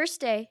first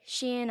day,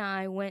 she and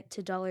I went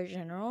to Dollar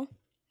General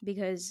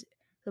because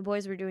the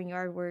boys were doing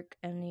yard work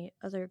and the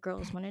other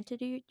girls wanted to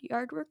do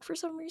yard work for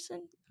some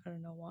reason. I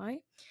don't know why.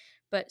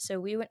 But so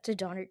we went to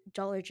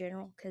Dollar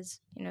General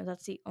because,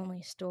 that's the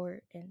only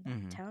store in that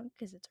Mm-hmm. town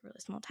because it's a really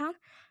small town.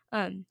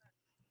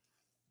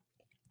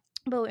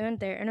 But we went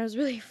there and it was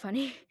really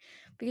funny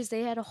because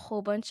they had a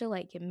whole bunch of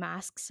like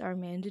masks are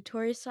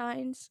mandatory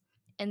signs.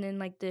 And then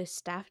like the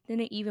staff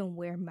didn't even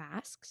wear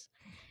masks.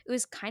 It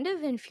was kind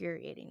of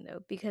infuriating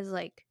though because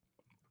like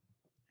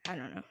I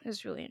don't know. It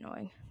was really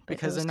annoying. But it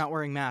Because they're was not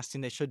wearing masks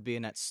and they should be,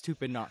 and that's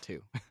stupid not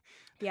to.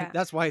 yeah.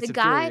 That's why The it's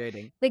guy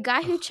infuriating. the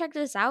guy who Ugh. checked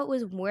us out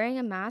was wearing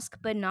a mask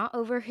but not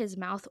over his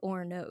mouth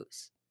or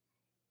nose.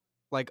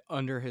 Like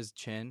under his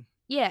chin.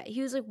 Yeah,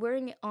 he was like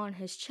wearing it on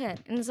his chin.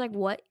 And it's like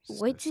So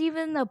what's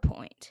even the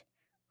point?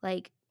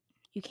 Like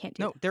you can't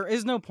do No, that. there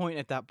is no point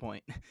at that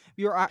point.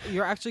 You're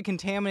actually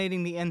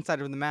contaminating the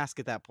inside of the mask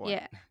at that point.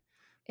 Yeah.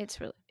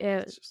 It's really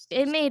It's just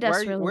it made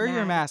us really wear your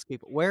mad. mask,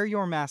 people. Wear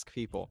your mask,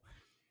 people.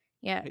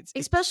 Yeah. It's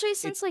Especially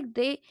since like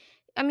the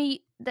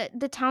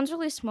town's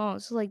really small,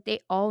 so like they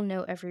all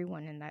know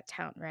everyone in that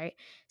town, right?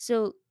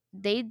 So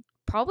they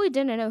probably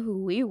didn't know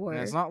who we and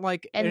it's were. not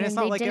like And then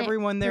they didn't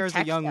everyone there is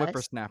a protect young us.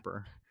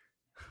 whippersnapper.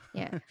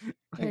 Yeah. It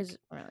Like, was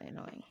really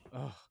annoying.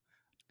 oh,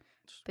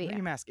 just But wear yeah.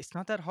 your mask. It's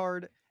not that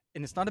hard,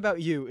 and it's not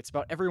about you. It's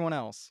about everyone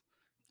else.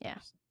 Yeah.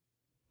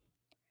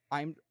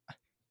 I'm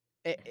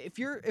if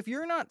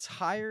you're not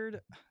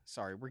tired,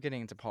 sorry, we're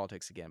getting into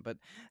politics again, but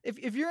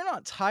if you're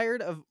not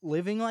tired of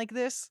living like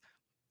this,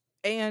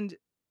 and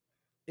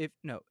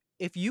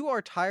if you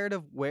are tired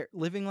of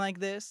living like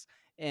this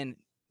and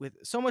with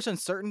so much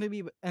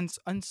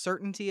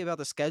uncertainty about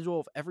the schedule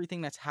of everything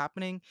that's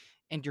happening,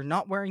 and you're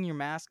not wearing your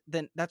mask,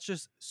 then that's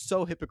just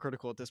so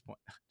hypocritical at this point.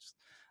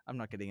 I'm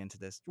not getting into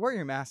this. Wear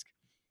your mask.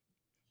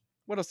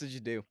 What else did you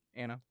do,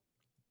 Anna?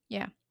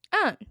 Yeah.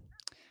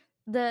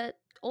 The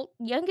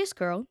youngest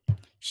girl,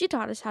 she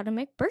taught us how to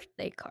make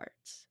birthday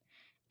cards.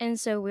 And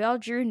so we all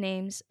drew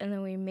names and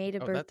then we made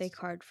a Oh, birthday that's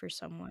card for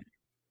someone.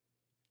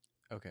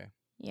 okay.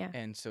 Yeah.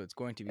 And so it's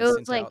going to It be was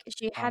sent like out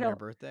she on had their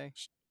birthday.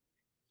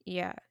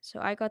 yeah. So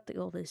I got the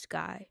oldest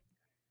guy.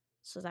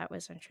 So that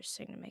was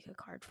interesting to make a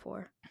card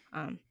for.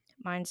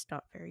 Mine's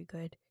not very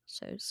good.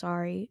 So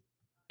sorry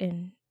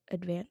in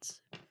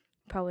advance.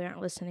 Probably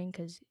aren't listening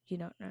because you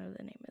don't know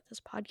the name of this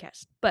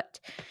podcast. But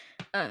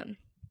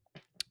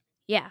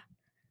yeah.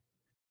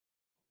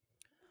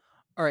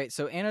 All right,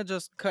 so Anna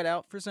just cut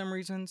out for some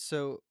reason,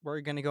 so we're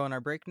going to go on our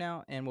break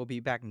now, and we'll be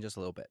back in just a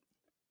little bit.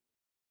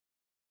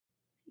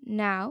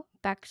 Now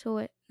back to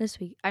it this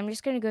week. I'm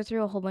just gonna go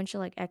through a whole bunch of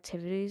like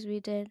activities we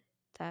did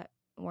that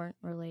weren't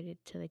related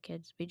to the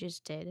kids. We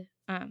just did.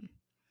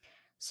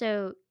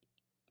 So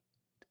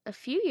a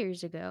few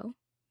years ago,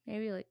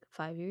 maybe like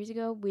 5 years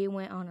ago, we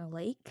went on a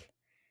lake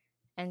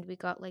and we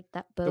got like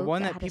that The boat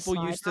one that that had a people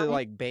slide used to on it.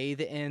 like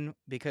bathe in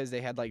because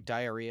they had like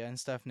diarrhea and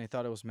stuff, and they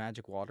thought it was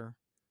magic water.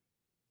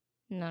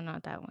 No,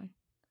 not that one.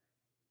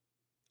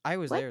 I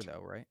was there What?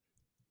 though, right?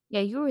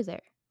 Yeah, you were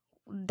there.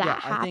 Yeah,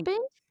 That I think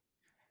happened?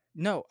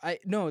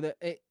 no,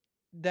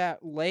 that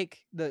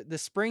lake, the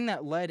spring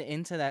that led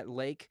into that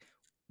lake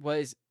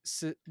was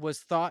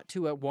thought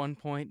to at one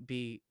point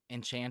be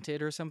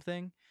enchanted or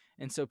something,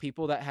 and so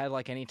people that had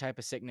like any type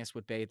of sickness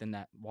would bathe in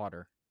that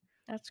water.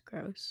 That's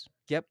gross.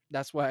 Yep,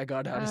 that's why I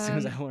got out as soon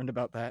as I Um, learned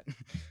about that.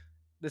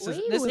 This is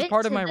we this is went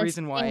part of to my the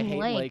reason why I same hate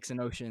lake. lakes and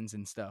oceans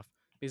and stuff.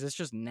 because it's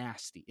just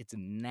nasty. It's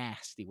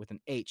nasty with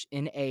an H, Uh,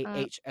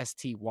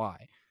 Nahsty, uh,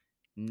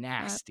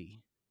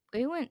 nasty.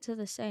 we went to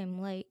the same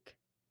lake.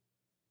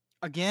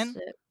 Again,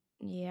 So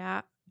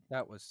yeah,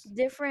 that was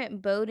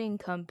different boating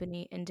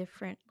company and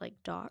different like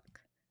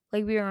dock.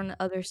 Like we were on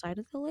the other side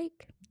of the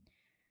lake.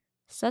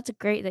 So that's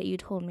great that you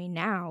told me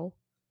now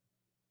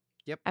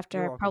yep. after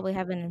You're I welcome. probably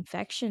have an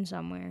infection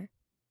somewhere.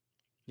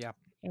 Yeah,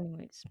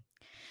 Anyways,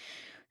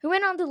 we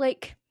went on the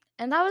lake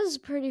and that was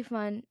pretty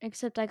fun,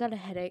 except I got a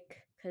headache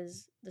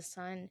because the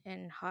sun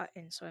and hot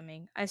and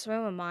swimming. I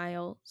swam a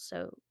mile,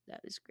 so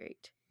that was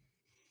great.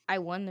 I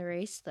won the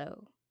race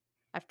though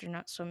after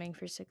not swimming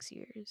for 6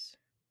 years.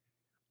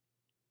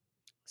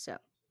 So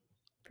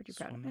pretty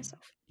proud of swimming.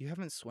 myself. You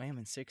haven't swam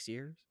in 6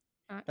 years?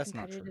 Not That's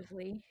not true.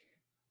 competitively.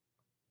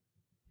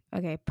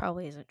 Okay,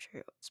 probably isn't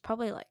true. It's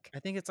probably like I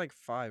think it's like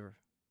 5,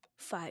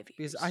 5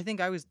 years. because I think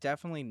I was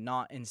definitely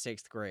not in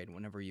 6th grade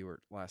whenever you were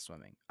last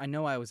swimming. I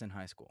know I was in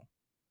high school.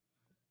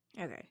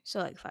 Okay, so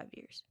like 5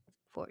 years,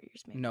 4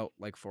 years maybe. No,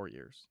 like 4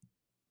 years.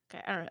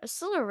 Okay, I don't know. It's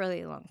still a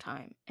really long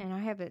time, and I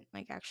haven't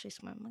like actually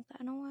swum like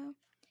that in a while.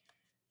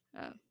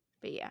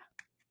 But yeah.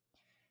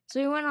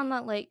 So we went on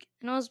that lake,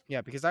 and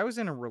Yeah, because I was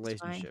in a was fine.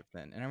 relationship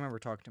then, and I remember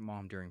talking to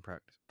mom during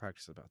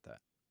practice about that.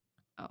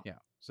 Oh, Yeah,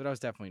 so that was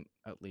definitely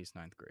at least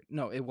 9th grade.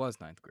 No, it was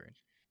 9th grade.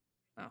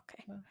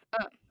 okay.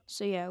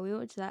 So yeah, we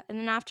went to that, and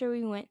then after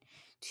we went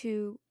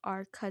to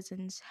our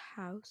cousin's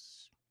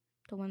house,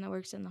 the one that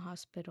works in the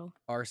hospital.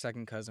 Our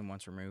second cousin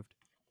once removed.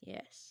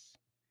 Yes,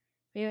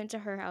 we went to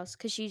her house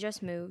because she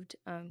just moved.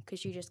 Because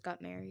she just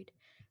got married,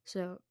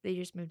 so they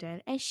just moved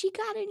in, and she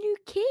got a new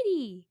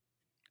kitty.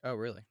 Oh,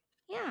 really?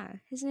 Yeah,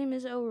 his name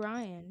is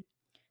Orion.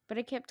 But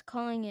I kept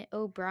calling it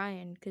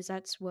O'Brien because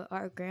that's what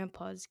our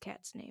grandpa's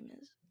cat's name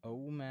is. So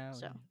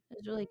O'Malley. it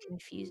was really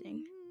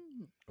confusing.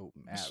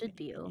 It should O'Malley,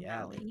 be the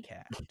alley O'Malley.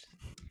 cat.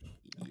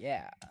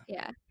 Yeah.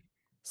 Yeah.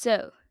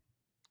 So,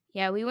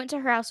 yeah, we went to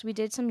her house. We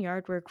did some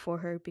yard work for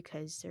her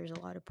because there's a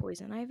lot of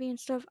poison ivy and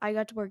stuff. I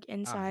got to work Ah,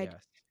 inside.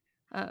 yes.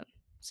 Um,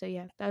 so,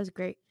 yeah, that was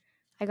great.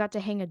 I got to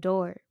hang a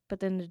door, but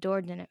then the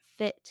door didn't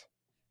fit.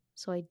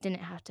 So I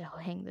didn't have to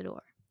hang the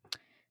door.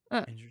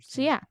 So,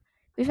 Interesting. yeah,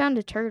 we found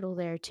a turtle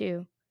there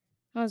too.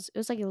 It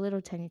was like a little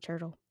tiny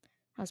turtle.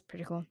 That was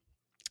pretty cool.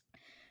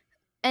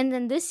 And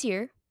then this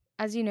year,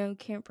 as you know,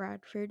 Camp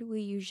Bradford,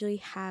 we usually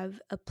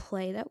have a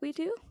play that we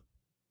do.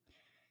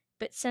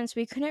 But since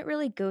we couldn't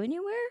really go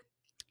anywhere,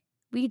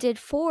 we did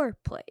 4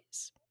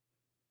 plays.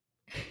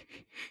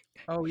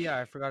 Oh, yeah,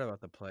 I forgot about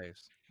the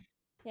plays.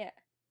 Yeah.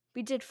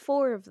 We did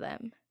 4 of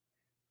them.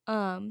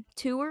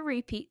 2 were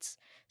repeats.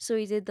 So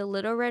we did the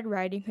Little Red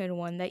Riding Hood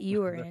one that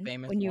you were The in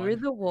famous when you were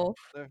one. the wolf.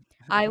 The-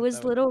 I was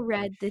that was Little so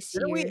funny. Red this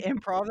Didn't we year.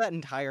 improv that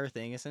entire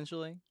thing,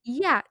 essentially?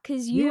 Yeah,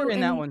 because You were you in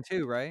that and one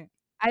too, right?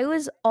 I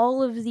was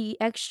all of the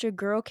extra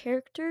girl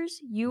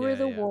characters. You were Yeah,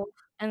 the yeah. wolf,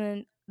 and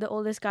then the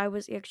oldest guy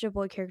was the extra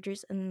boy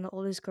characters, and then the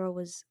oldest girl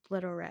was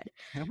Little Red.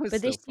 That was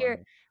But so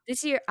funny.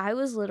 this year I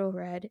was Little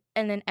Red,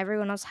 and then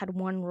everyone else had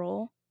one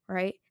role,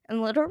 right?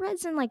 And Little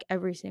Red's in like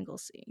every single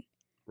scene.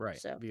 Right,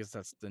 So, because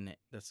that's the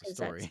 'cause that's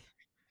story.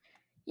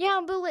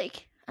 yeah, but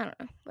like I don't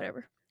know,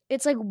 whatever.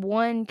 It's like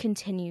one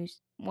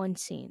continues one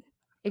scene,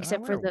 Did I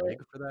except wear for a the wig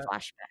for that?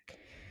 flashback.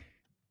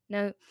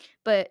 No,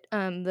 but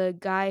the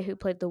guy who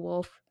played the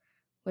wolf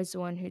was the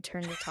one who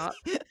turned the top.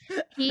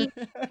 He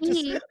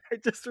he I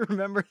just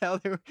remembered how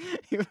there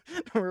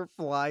were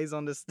flies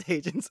on the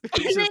stage, and so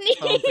he was and then just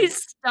he stomping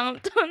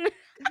stomped on the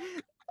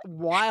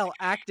while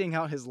acting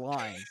out his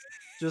lines,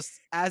 just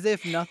as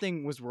if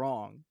nothing was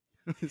wrong.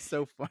 It's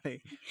so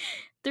funny.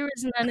 there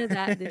was none of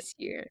that this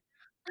year.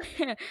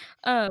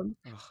 um,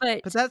 Ugh.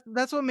 But but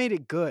that's what made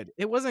it good.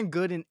 It wasn't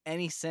good in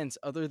any sense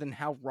other than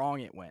how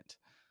wrong it went.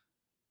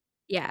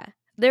 yeah,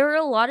 there were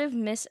a lot of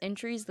miss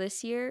entries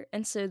this year,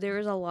 and so there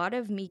was a lot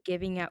of me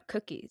giving out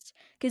cookies.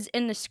 Because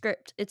in the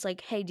script, it's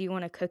like, "Hey, do you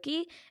want a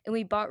cookie?" And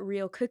we bought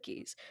real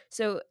cookies.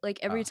 So like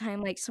every Ah,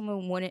 time like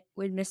someone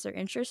would miss their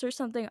interest or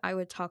something, I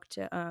would talk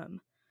to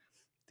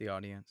the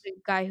audience. the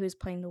guy who was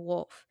playing the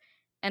wolf,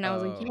 and I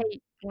was like, Oh,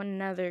 "Hey, want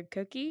another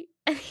cookie?"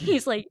 And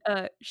he's like,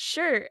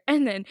 sure."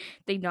 And then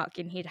they knock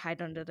and he'd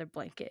hide under their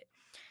blanket.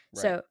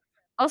 right. So,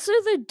 also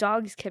the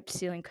dogs kept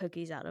stealing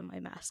cookies out of my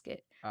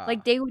basket. Like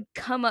Ah. they would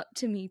come up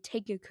to me,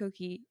 take a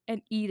cookie,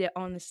 and eat it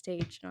on the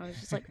stage, and I was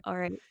just like, "All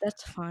right,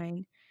 that's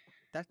fine."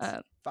 That's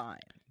Um, fine.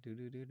 Do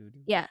do do do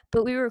do. yeah,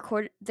 but we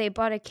recorded. They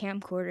bought a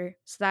camcorder,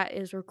 so that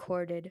is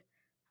recorded.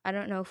 I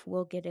don't know if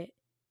we'll get it,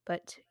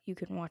 but you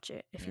can watch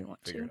it if Yeah, you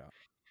want figure to. it out.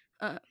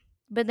 Uh,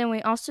 but then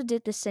we also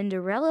did the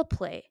Cinderella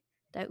play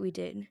that we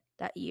did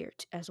that year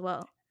as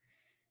well.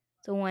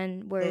 The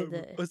one where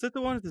Was that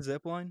the one with the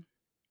zip line?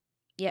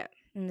 yeah,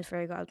 in the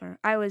fairy godmother.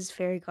 I was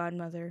fairy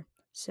godmother,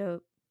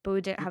 so but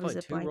we didn't You have a played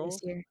zip two line this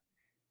roles? year.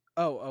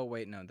 Oh,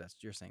 wait, no, that's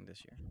you're saying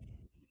this year.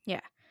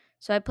 Yeah.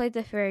 So I played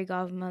the fairy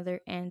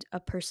godmother and a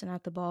person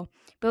at the ball.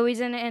 But we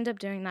didn't end up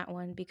doing that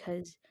one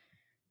because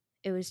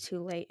it was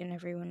too late and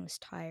everyone was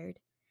tired.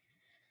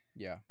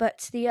 Yeah.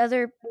 But we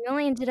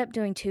only ended up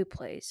doing 2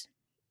 plays.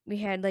 We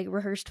had like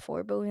rehearsed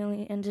 4, but we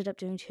only ended up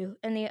doing 2.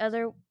 And the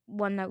other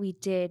one that we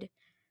did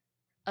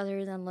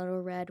other than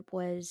Little Red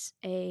was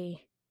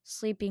a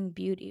Sleeping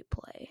Beauty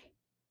play.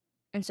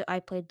 And so I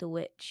played the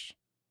witch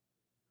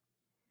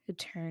who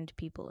turned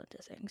people into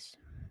things.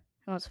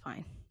 That was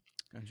fine.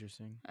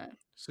 Interesting. Uh,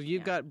 So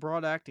you've yeah. got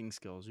broad acting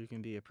skills. You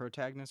can be a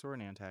protagonist or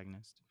an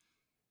antagonist.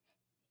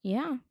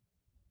 Yeah.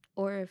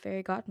 Or a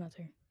fairy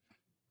godmother,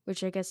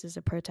 which I guess is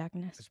a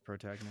protagonist. As a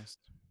protagonist.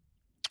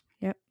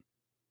 Yep.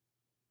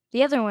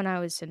 The other one I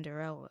was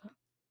Cinderella,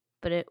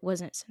 but it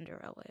wasn't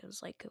Cinderella. It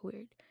was like a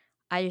weird.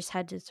 I just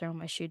had to throw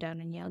my shoe down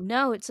and yell,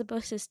 "No, it's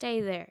supposed to stay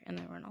there," and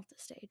then run off the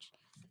stage.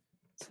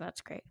 So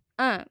that's great.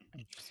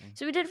 Interesting.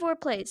 So we did 4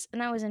 plays,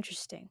 and that was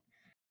interesting.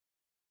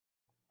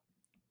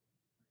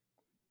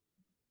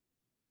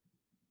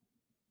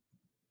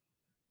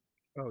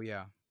 Oh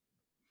yeah.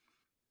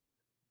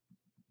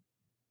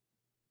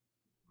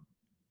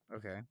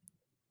 Okay.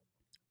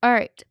 All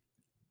right.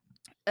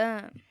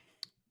 Um.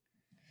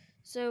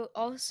 So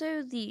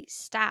also the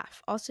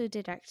staff also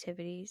did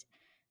activities,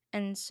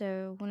 and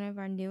so one of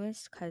our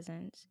newest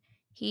cousins,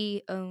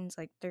 he owns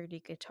like 30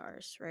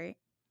 guitars, right?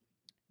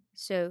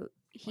 So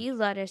he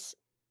let us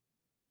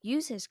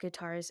use his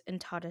guitars and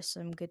taught us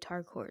some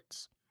guitar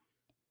chords.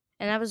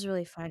 And that was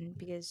really fun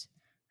because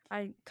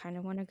I kind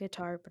of want a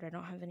guitar, but I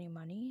don't have any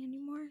money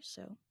anymore.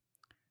 So,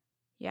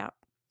 yeah.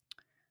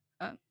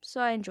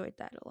 So I enjoyed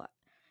that a lot.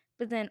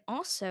 But then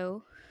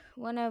also,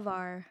 one of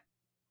our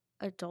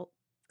adult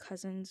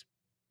cousins,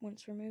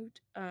 once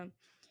removed,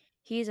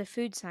 he's a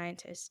food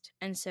scientist.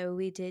 And so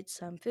we did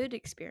some food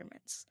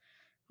experiments.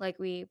 Like,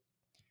 it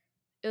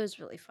was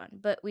really fun.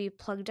 But we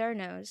plugged our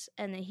nose,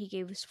 and then he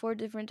gave us 4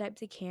 different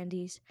types of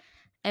candies.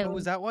 Oh,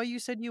 is And that why you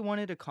said you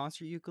wanted a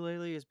concert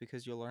ukulele? Is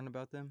because you'll learn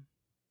about them?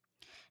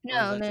 Or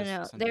was no, that no, just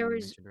no. something There you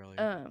was mentioned earlier?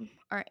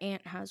 our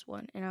aunt has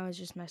one, and I was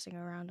just messing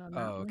around on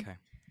that Oh, one. okay.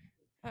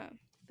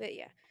 But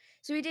yeah,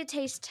 so we did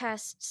taste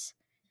tests,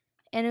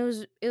 and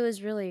it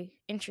was really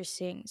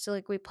interesting. So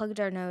like we plugged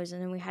our nose,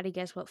 and then we had to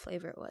guess what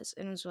flavor it was,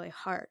 and it was really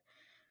hard.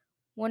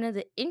 One of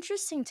the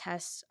interesting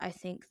tests, I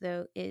think,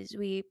 though, is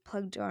we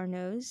plugged our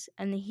nose,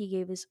 and then he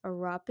gave us a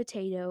raw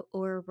potato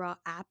or a raw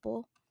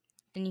apple,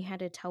 and you had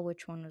to tell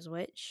which one was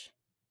which.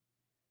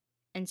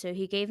 And so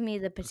he gave me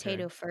the Okay.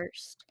 potato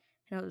first,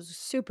 and it was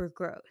super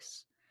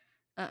gross.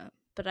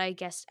 But I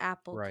guessed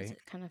apple because Right.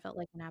 it kind of felt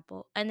like an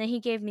apple. And then he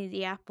gave me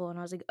the apple, and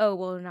I was like, oh,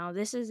 well, now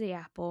this is the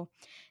apple.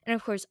 And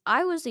of course,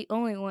 I was the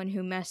only one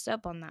who messed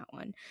up on that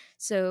one.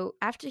 So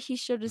after he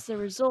showed us the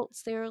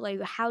results, they were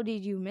like, how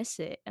did you miss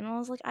it? And I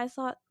was like, I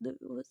thought the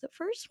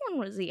first one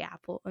was the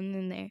apple. And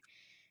then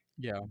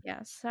Yeah.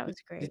 yes, that Did, was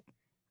did, great.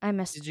 I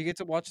messed did up. you get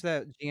to watch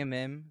that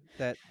GMM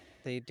that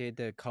they did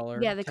the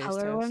color Yeah, the taste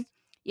color one. test?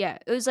 Yeah,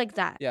 it was like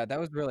that. Yeah, that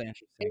was really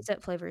interesting.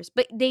 Except flavors.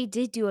 But they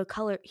did do a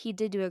color, he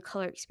did do a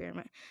color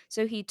experiment.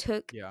 So he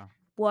took Yeah.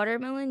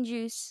 watermelon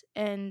juice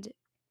and Sugar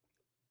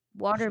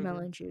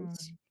watermelon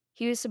juice. high.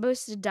 He was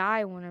supposed to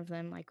dye one of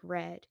them like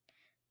red,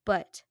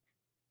 but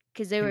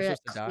because they He were was like,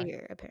 supposed to die?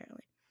 clear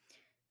apparently.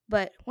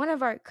 But one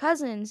of our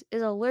cousins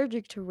is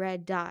allergic to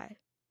red dye.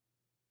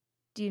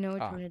 Do you know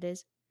which Ah, one it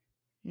is?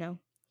 No.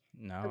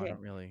 no, I Okay.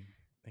 don't really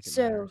think it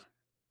So matters.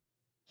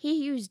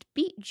 he used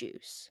beet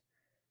juice.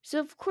 So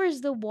of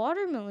course the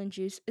watermelon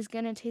juice is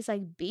gonna taste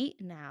like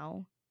beet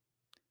now.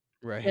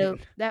 Right. So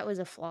that was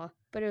a flaw,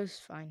 but it was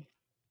fine.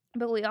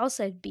 But we all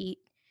said beet,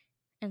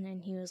 and then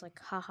he was like,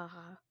 ha ha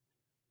ha.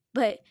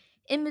 But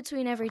in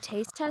between every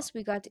taste test,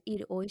 we got to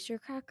eat an oyster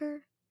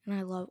cracker, and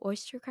I love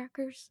oyster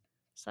crackers,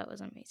 so that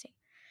was amazing.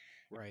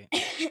 Right.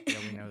 Yeah,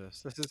 we know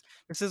this.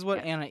 This is what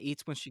Yeah, Anna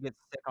eats when she gets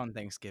sick on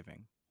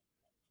Thanksgiving,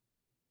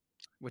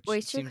 which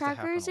oyster seems to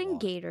happen crackers a and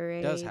lot.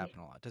 Does Gatorade happen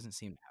a lot. Doesn't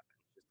seem to happen.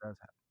 It just does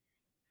happen.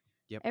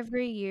 Yep.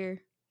 every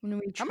year when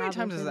we How many travel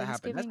times for has that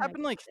happened? That's Thanksgiving. I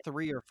happened get like sick.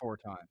 3 or 4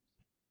 times.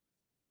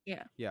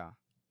 Yeah, Yeah.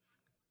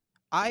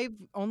 I've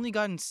only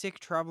gotten sick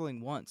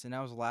traveling once, and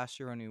that was last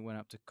year when we went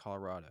up to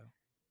Colorado.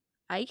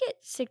 I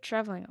get sick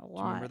traveling a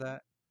Do you remember lot.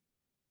 that?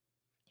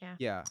 Yeah,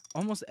 Yeah,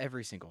 almost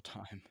every single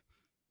time.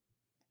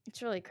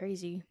 it's really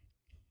crazy.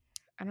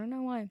 I don't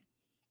know why.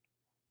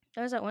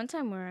 There was that one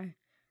time where I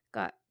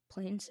got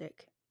plain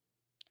sick.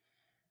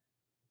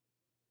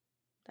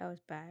 That was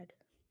bad.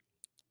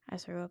 I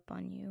threw up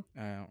on you.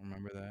 I don't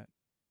remember that.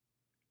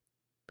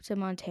 To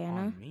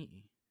Montana. On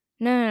me?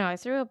 No, no, no. I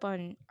threw up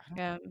on I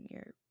don't think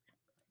your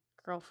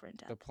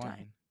girlfriend the at the time.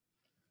 plane.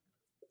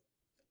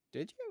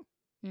 Did you?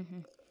 Mm-hmm.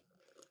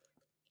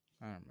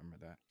 I don't remember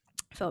that.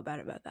 Felt bad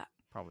about that.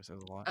 Probably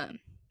says a lot. Um,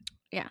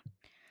 yeah,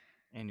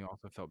 And you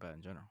also felt bad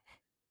in general.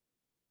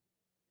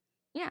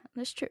 yeah,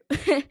 that's true.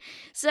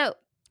 So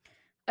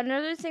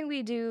another thing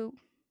we do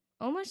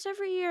almost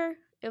every year,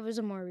 it was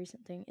a more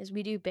recent thing, is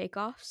we do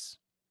bake-offs.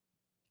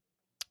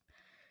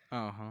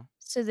 Uh-huh.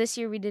 So this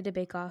year we did a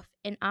bake-off,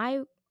 and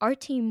our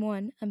team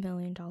won $1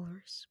 million.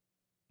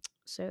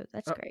 So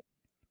that's Uh, great.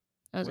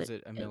 It was a was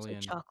it a it was a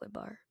million? chocolate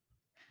bar.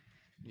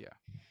 Yeah.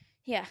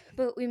 Yeah,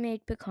 but we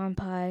made pecan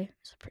pie.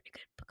 It's a pretty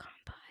good pecan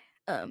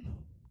pie.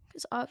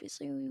 Because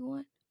obviously we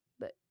won.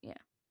 But yeah,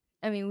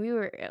 I mean,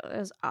 it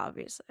was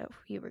obvious that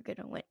we were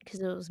gonna win because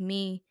it was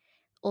me,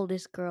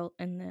 oldest girl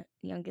and the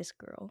youngest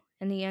girl.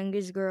 And the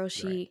youngest girl,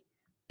 Right. she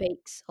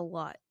bakes a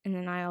lot, and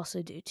then I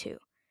also do too.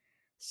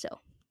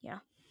 So yeah.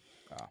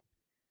 Oh.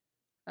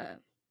 Um,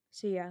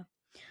 so yeah.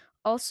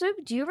 Also,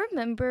 do you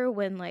remember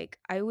when like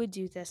I would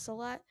do this a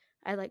lot?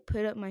 I like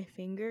put up my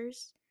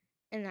fingers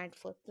and I'd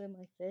flip them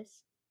like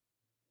this.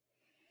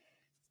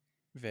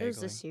 It was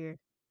Vaguely. this year.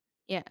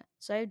 Yeah,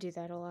 so I would do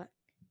that a lot.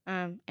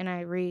 And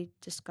I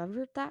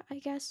rediscovered that, I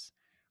guess.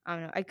 I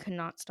don't know. I could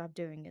not stop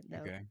doing it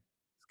though. Okay.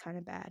 It's kind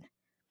of bad.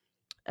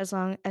 As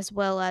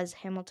well as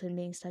Hamilton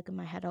being stuck in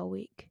my head all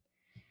week.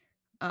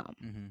 Um,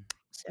 Mm-hmm.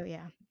 so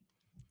yeah.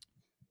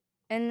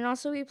 And then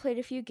also we played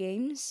a few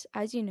games,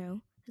 as you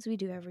know, as we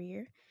do every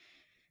year.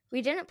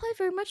 We didn't play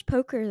very much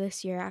poker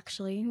this year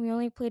actually. We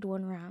only played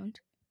one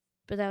round.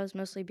 But that was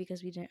mostly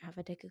because we didn't have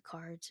a deck of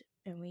cards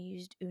and we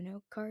used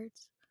Uno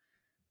cards.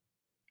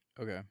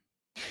 Okay.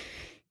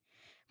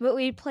 But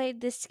we played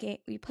this game.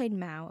 We played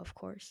Mao, of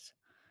course.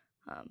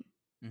 Um,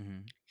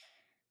 Mm-hmm.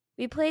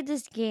 we played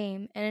this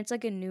game, and it's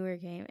like a newer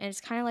game, and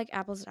it's kind of like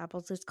apples to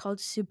apples. It's called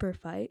Super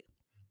Fight.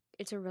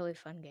 It's a really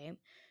fun game,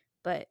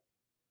 but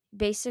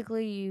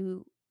basically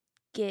you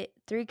get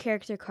 3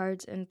 character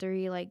cards and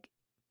 3 like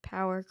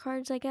power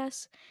cards, I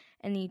guess,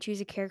 and then you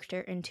choose a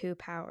character and 2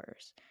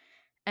 powers,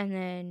 and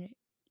then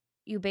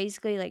you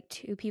basically like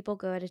 2 people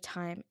go at a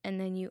time, and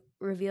then you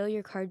reveal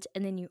your cards,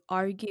 and then you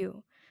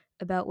argue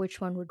about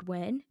which one would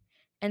win,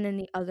 and then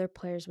the other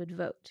players would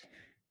vote.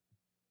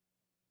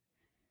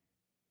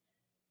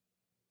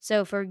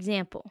 So, for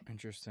example,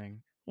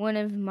 Interesting. one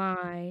of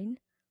mine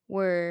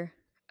were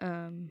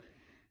um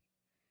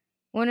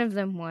one of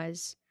them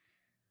was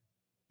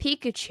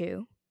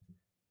Pikachu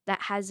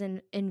that has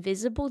an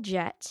invisible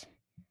jet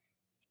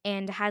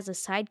and has a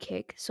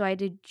sidekick, so I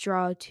did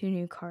draw 2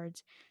 new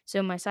cards.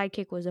 So my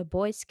sidekick was a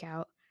Boy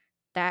Scout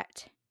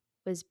that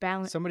was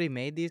balanced. Somebody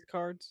made these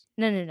cards?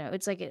 No,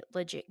 it's like a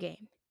legit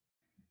game.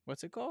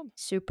 What's it called?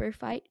 Super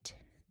Fight.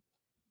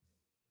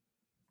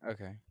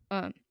 Okay.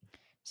 Um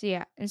so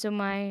yeah, and so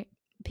my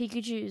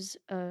Pikachu's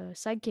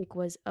sidekick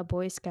was a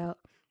Boy Scout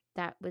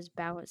that was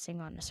balancing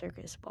on a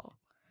circus ball.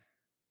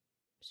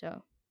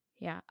 So,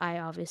 yeah, I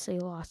obviously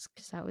lost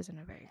because that wasn't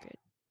a very good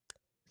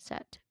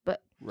set.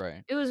 But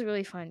Right. it was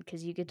really fun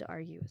because you get to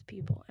argue with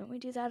people, and we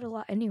do that a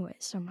lot anyway.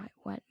 So might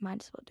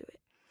as well do it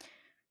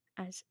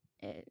as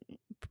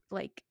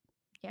like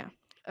yeah.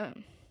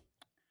 Um,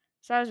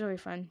 so that was really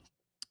fun.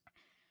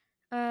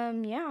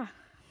 Yeah,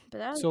 but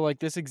that was So like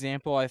this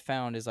example I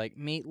found is like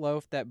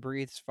meatloaf that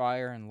breathes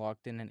fire and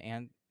locked in an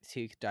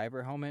antique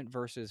diver helmet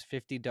versus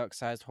 50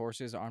 duck-sized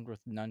horses armed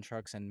with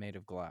nunchucks and made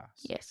of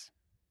glass. yes,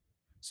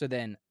 So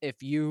then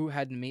if you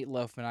had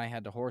meatloaf and I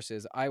had the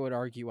horses, I would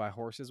argue why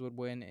horses would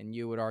win and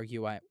you would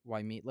argue why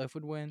meatloaf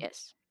would win.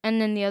 yes,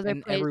 and then the other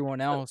And players everyone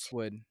would else vote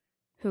would.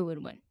 who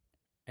would win.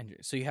 And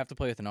so you have to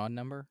play with an odd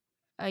number?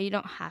 You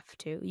don't have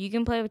to. You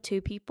can play with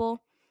 2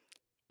 people,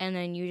 and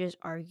then you just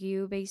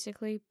argue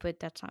basically, but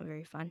that's not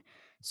very fun.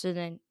 So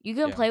then you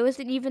can Yeah. play with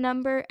an even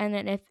number, and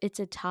then if it's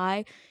a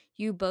tie,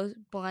 you both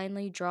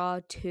blindly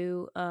draw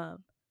 2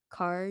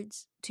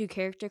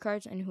 character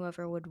cards, and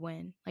whoever would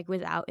win, like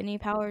without any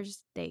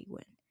powers, they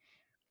win.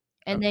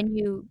 And Okay. then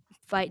you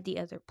fight the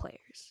other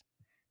players.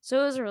 So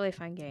it was a really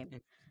fun game.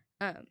 Mm.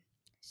 Um,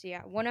 so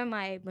yeah, one of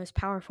my most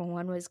powerful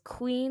one was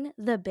Queen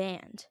the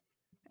Band.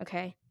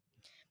 Okay,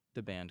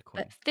 The band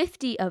but queen.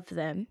 50 of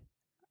them.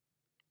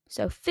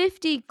 So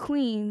 50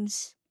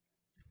 queens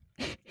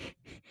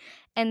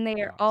and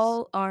they are Yes.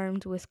 all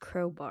armed with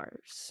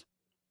crowbars.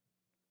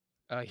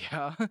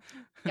 Yeah.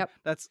 Yep.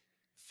 That's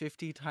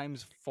 50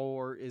 times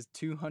 4 is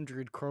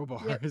 200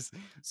 Yep. crowbars.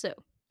 So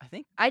I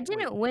think I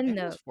wait, didn't I win think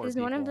it though, was 4 because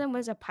one of people. them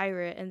was a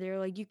pirate, and they were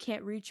like, "You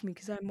can't reach me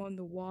because I'm on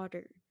the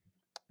water."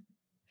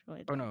 It's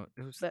really Oh dumb, no,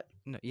 it was but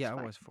no, it's yeah, it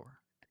fine. was 4.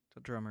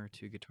 The drummer,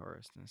 2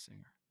 guitarists, and a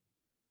singer.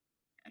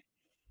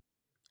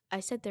 I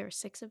said there were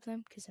 6 of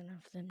them because none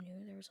of them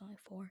knew there was only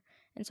 4,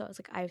 and so I was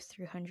like, "I have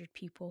 300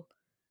 people,"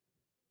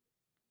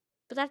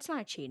 but that's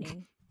not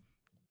cheating.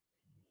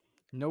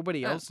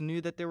 Nobody Um, else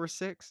knew that there were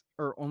 6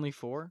 or only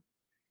 4?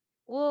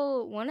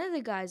 well, one of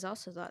the guys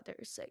also thought there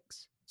were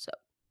 6, so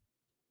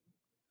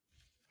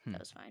that Hmm,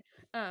 was fine.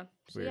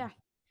 So weird. yeah,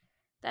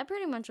 that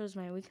pretty much was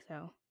my week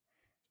though.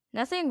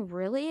 Nothing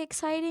really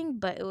exciting,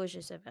 but it was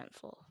just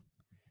eventful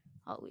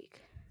all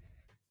week.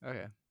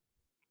 Okay.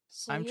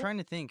 So I'm yeah, trying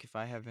to think if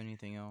I have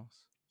anything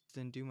else.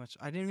 Didn't do much.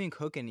 I didn't even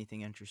cook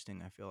anything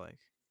interesting, I feel like.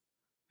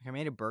 Like I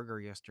made a burger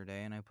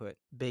yesterday and I put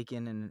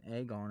bacon and an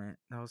egg on it.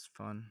 That was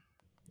fun.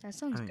 that I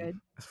sounds mean, good.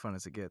 as fun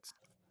as it gets.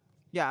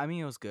 Yeah, I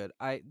mean it was good.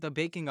 The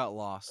bacon got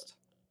lost.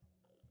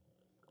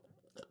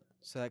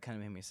 So that kind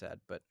of made me sad,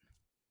 but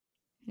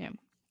Yeah,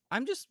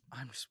 I'm just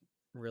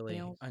really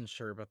meals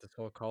unsure about this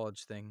whole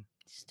college thing.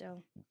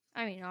 still.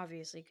 I mean,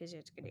 obviously, because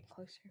it's getting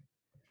closer.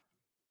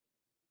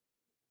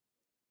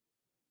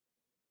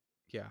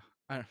 Yeah.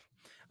 I,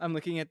 I'm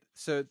looking at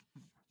so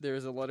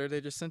there's a letter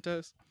they just sent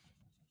us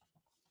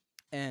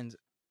and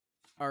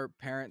our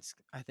parents,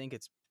 I think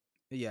it's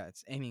yeah,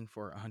 it's aiming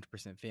for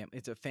 100% family.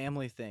 It's a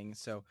family thing.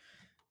 So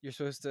you're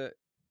supposed to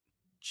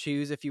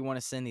choose if you want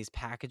to send these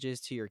packages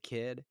to your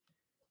kid.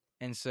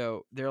 And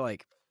so they're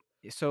like,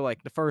 so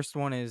like the first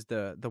one is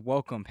the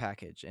welcome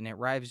package, and it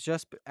arrives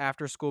just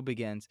after school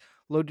begins,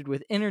 loaded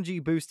with energy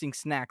boosting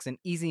snacks and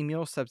easy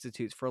meal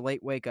substitutes for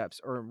late wake ups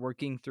or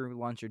working through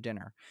lunch or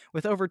dinner.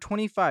 With over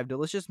 25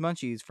 delicious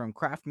munchies from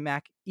Kraft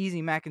Mac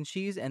Easy Mac and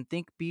Cheese and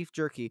Think Beef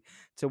Jerky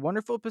to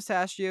wonderful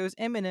pistachios,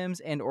 M&Ms,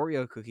 and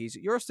Oreo cookies,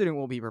 your student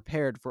will be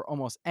prepared for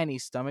almost any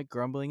stomach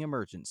grumbling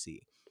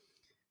emergency.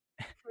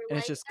 For And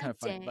it's like just kind a of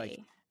funny, like,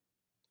 day.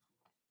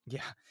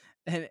 yeah,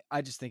 and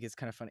I just think it's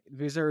kind of funny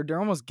because they're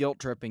almost guilt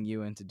tripping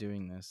you into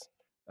doing this.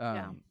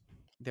 Yeah. Um,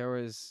 there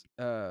was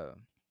uh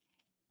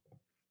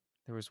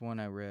there was one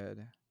I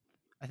read.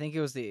 I think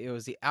it was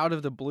the out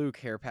of the blue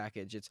care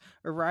package. It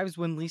arrives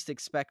when least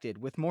expected,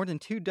 with more than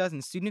 2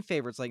 dozen student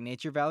favorites like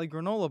Nature Valley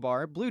granola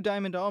bar, Blue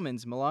Diamond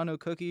almonds, Milano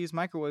cookies,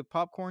 microwave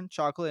popcorn,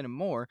 chocolate, and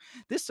more.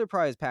 This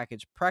surprise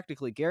package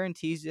practically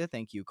guarantees a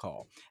thank you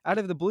call. Out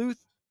of the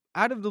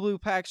blue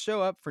packs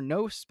show up for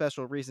no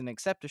special reason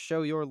except to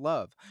show your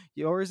love.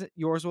 Yours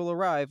will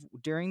arrive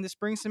during the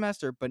spring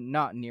semester, but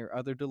not near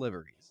other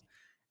deliveries.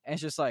 And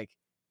it's just like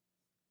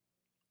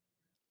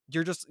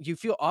you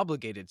feel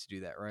obligated to do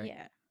that, right?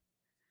 Yeah.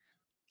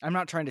 I'm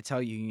not trying to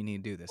tell you you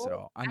need to do this at Well,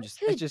 all. I It's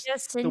could just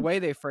just the send way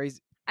they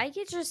phrase. I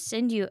could just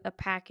send you a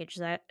package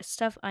that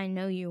stuff I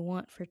know you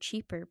want for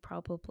cheaper,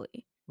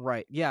 probably.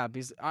 Right. Yeah,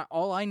 because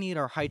all I need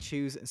are high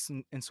chews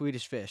and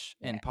Swedish fish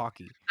Yeah. and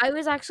Pocky. I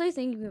was actually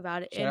thinking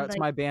about it, Shout and out to like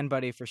my band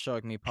buddy for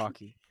showing me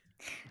Pocky.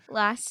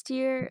 last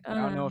year, I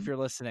don't know if you're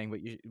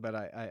listening, but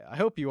I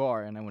hope you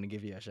are, and I want to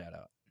give you a shout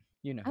out.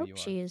 You know I who hope you are.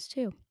 she is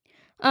too.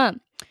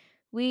 Um,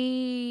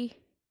 we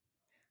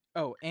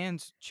Oh,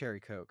 and cherry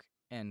coke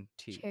and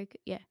tea.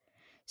 yeah.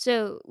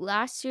 So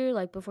last year,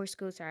 like before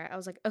school started, I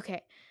was like,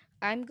 okay,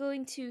 I'm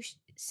going to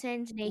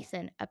send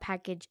Nathan a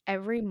package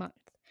every month,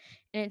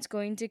 and it's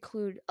going to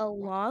include a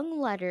What? long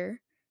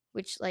letter,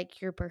 which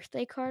like your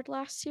birthday card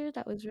last year,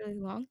 that was really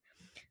long.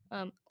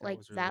 That Like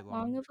was really that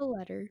long long. of a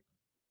letter,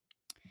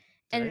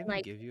 Did and I then, even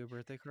like give you a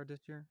birthday card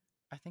this year?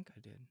 I think I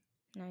did.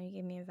 now you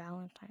gave me a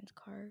Valentine's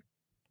card.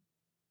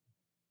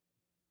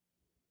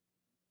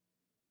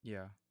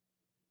 Yeah.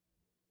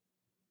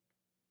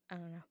 I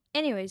don't know.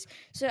 Anyways,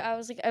 so I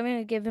was like, I'm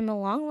gonna give him a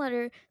long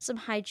letter, some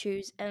high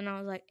chews, and I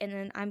was like, and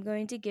then I'm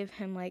going to give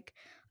him like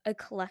a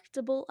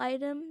collectible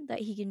item that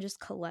he can just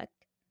collect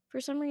for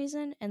some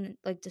reason and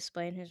like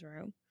display in his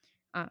room.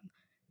 Um,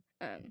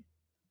 um,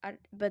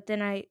 but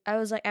then I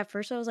was like, at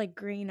first I was like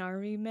Green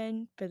Army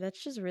Men, but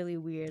that's just really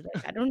weird.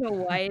 Like I don't know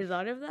why I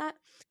thought of that.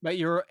 But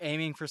you're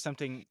aiming for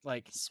something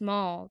like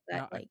Small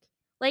that not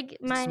like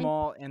my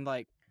small and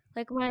like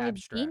like my Beanie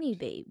abstract.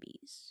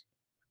 Babies.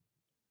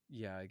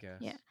 Yeah, I Yeah,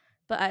 guess.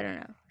 but I don't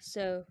know.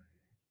 So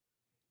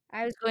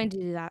I was going to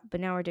do that, but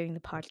now we're doing the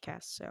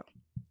podcast, so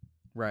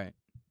Right.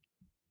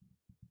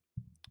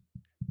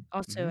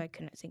 also Mhm. I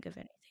couldn't think of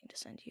anything to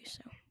send you,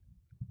 so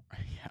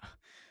Yeah.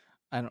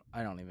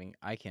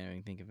 I can't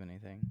even think of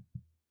anything.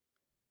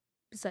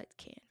 besides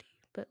candy.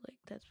 But like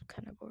that's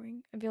kind of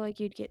boring. I feel like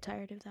you'd get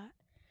tired of that.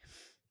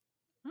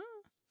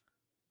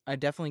 I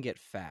definitely get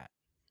fat.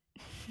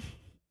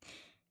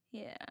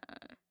 Yeah.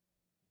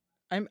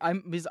 I'm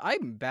because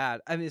I'm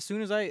bad. I mean, as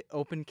soon as I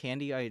open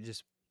candy, I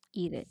just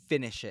Eat it.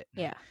 finish it.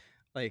 Yeah.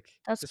 Like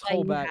That's this why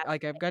whole you bag. have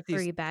Like I've like got these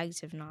 3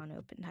 bags of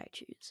non-opened high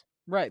chews.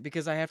 right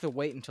because I have to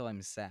wait until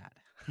I'm sad,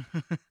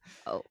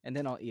 Oh, and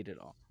then I'll eat it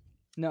all.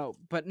 No,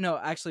 but no.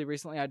 Actually,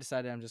 recently I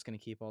decided I'm just gonna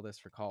keep all this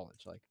for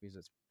college. Like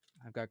because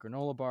I've got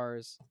granola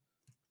bars,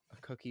 a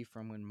cookie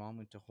from when Mom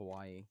went to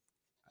Hawaii,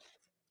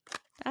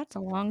 that's a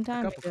long a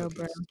time couple ago,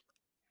 bro. cookies,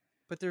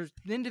 but they're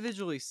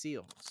individually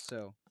sealed.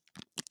 So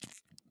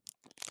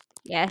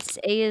Yes,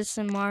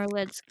 ASMR,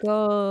 let's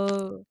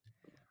go.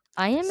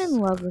 I am in so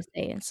love with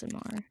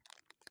ASMR,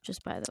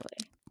 just by the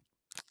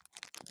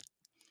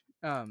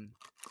way. um,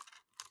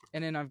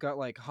 and then I've got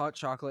like hot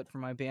chocolate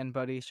from my band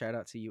buddy. Shout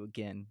out to you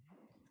again.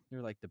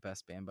 You're like the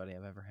best band buddy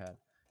I've ever had.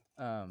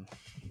 Um,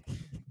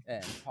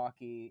 and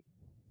Pocky,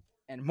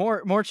 and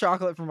more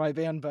chocolate from my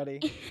band buddy.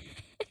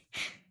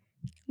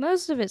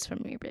 Most of it's from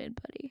your bed,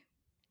 buddy.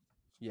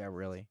 Yeah,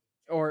 really.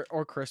 Or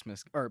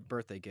Christmas or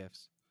birthday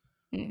gifts.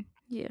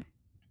 Yeah.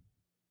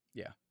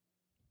 Yeah.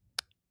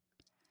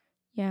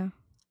 Yeah.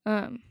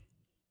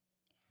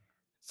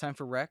 It's time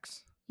for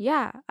Rex.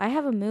 Yeah, I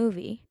have a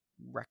movie.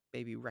 Wreck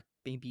baby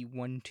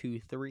 1 2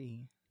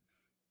 3.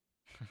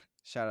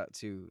 Shout out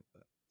to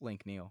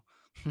Link Neal.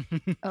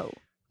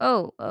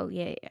 Oh. Oh,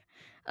 yeah,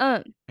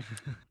 yeah.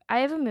 I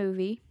have a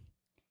movie,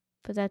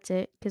 but that's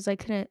it because I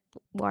couldn't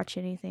watch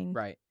anything.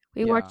 Right.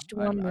 We Yeah. watched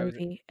one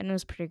movie and it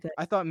was pretty good.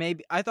 I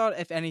thought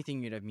if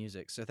anything you'd have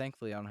music. So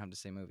thankfully I don't have to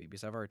say movie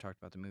because I've already talked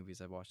about the movies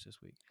I've watched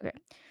this week. Okay.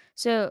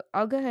 So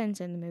I'll go ahead and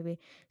send the movie.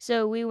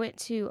 So we went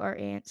to our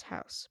aunt's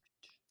house.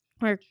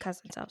 Her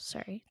cousin's house,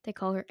 sorry. They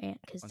call her aunt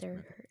because Once they're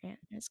weird. her aunt.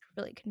 And it's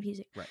really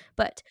confusing. Right.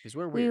 But Because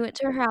we're we weird. went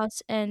to her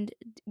house and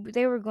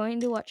they were going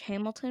to watch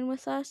Hamilton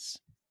with us.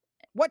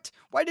 What?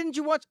 Why didn't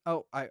you watch?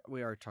 Oh,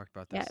 we already talked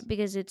about Yeah, this.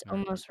 because it's We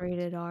already talked almost about this.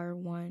 rated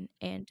R1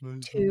 and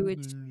 2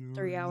 it's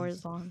 3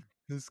 hours long.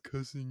 has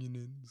cussing in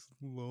it. It's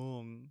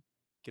long.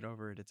 Get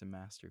over it. It's a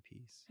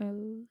masterpiece.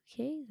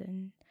 Okay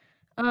then.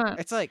 Um,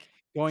 It's like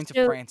going to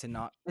so France and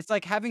not. It's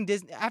like having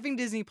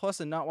Disney Plus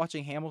and not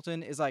watching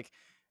Hamilton is like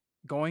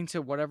going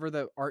to whatever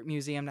the art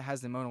museum that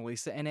has the Mona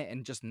Lisa in it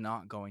and just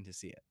not going to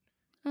see it.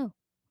 oh,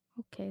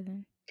 okay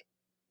then.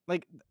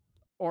 Like,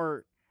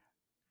 or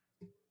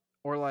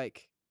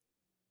like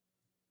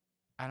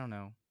I don't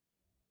know.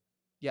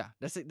 Yeah,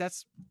 that's it.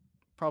 That's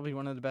probably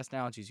one of the best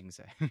analogies you can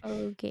say.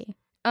 Okay.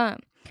 Um,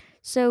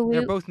 so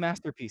They're we both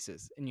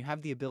masterpieces, and you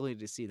have the ability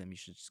to see them. You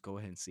should just go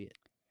ahead and see it.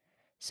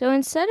 so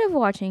instead of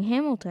watching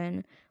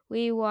Hamilton,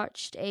 we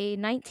watched a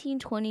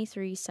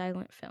 1923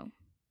 silent film.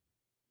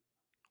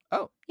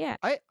 Oh, Yeah.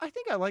 I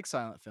think I like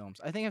silent films.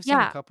 I think I've seen a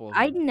Yeah, couple of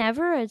I them.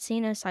 never had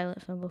seen a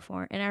silent film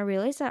before, and I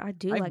realized that I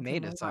do I've like them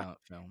made a a lot. silent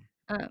film.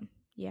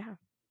 Yeah.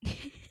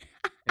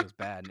 It was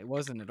bad. It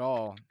wasn't at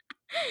all.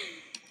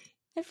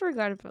 I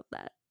forgot about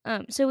that.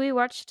 So we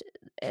watched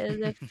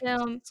the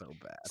film So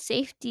bad.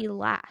 Safety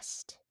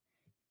Last,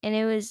 and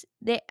it was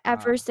they at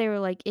Ah, first they were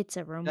like it's a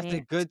that's a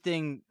romance. good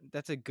thing.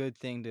 That's a good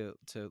thing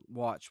to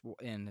watch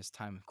in this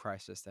time of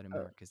crisis that Oh,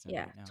 America's in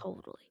yeah, right now.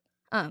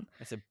 totally.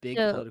 It's a big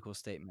So political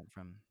statement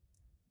from.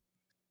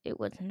 it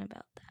wasn't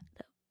about that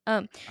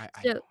though. I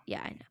So know.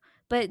 yeah, I know.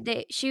 But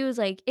she was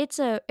like, it's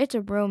a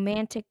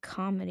romantic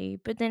comedy,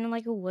 but then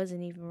like it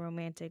wasn't even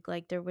romantic.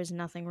 Like there was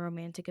nothing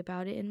romantic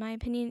about it in my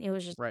opinion. It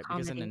was just Right, a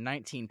because in the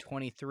comedy.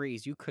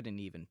 1923s, you couldn't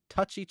even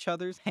touch each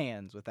other's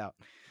hands without,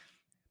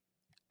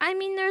 I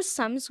mean, there's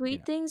some you sweet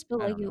know, things, but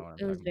I like don't know what I'm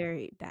it was talking about.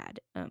 very bad.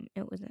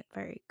 It wasn't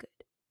very good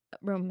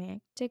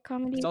romantic It's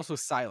comedy, also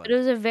but it silent.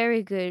 was a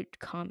very good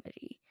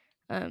comedy.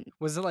 Um,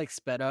 Was it like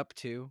sped up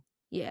too?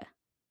 yeah,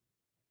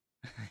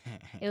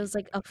 it was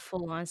like a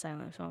full-on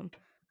silent film.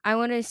 I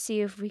want to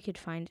see if we could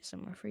find it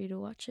somewhere for you to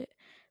watch it,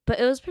 but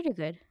it was pretty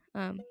good.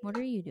 What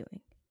are you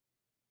doing?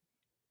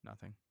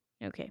 Nothing.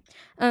 Okay.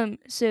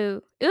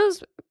 So it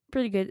was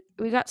pretty good.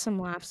 We got some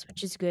laughs,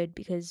 which is good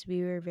because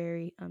we were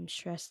very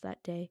stressed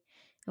that day,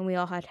 and we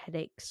all had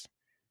headaches.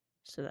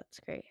 So that's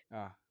great.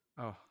 Ah,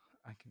 oh,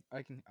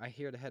 I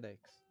hear the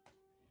headaches.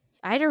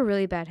 I had a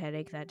really bad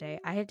headache that day.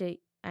 I had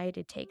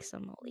to take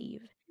some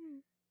leave.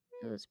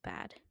 It was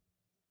bad.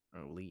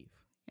 Oh, leave.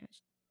 It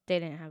was- They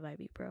didn't have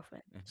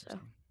ibuprofen, so Interesting.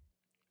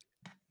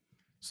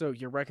 So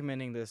you're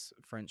recommending this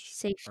French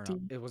or not?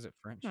 safety. It was it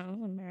French? No, it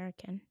was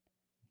American.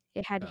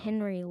 It had Oh,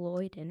 Henry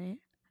Lloyd in it.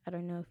 I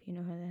don't know if you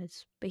know who that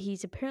is, but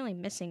he's apparently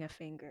missing a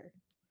finger.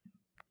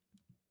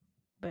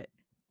 But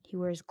he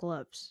wears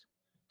gloves,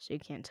 so you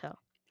can't tell.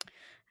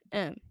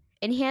 Um,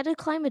 and he had to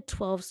climb a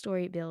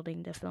 12-story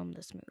building to film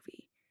this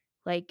movie.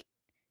 Like,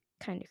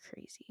 kind of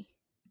crazy.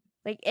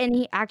 Like, and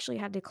he actually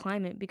had to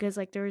climb it because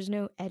like there was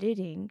no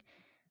editing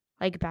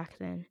like back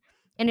then.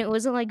 And it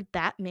wasn't like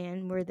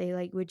Batman where they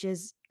like would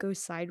just go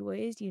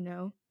sideways, you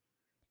know?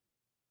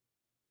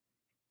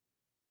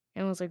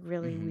 And it was like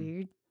really mm-hmm.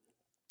 weird.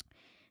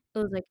 It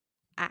was like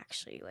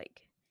actually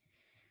like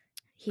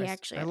he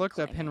actually I had to looked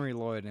up climb it. Henry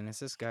Lloyd, and it's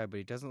this guy, but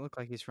he doesn't look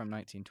like he's from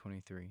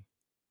 1923.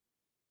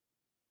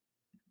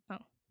 Oh,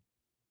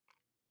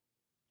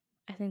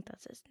 I think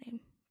that's his name.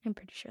 I'm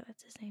pretty sure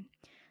that's his name.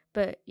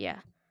 But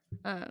yeah.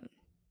 Um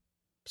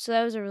so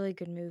that was a really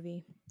good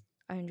movie.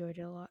 I enjoyed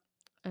it a lot.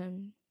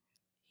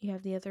 You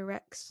have the other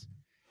Rex.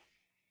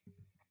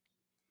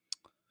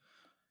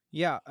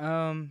 Yeah.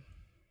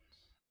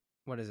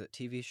 What is it?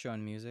 TV show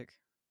and music.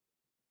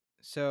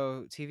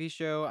 So TV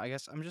show, I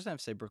guess I'm just gonna have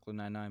to say Brooklyn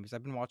Nine-Nine because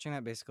I've been watching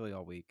that basically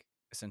all week,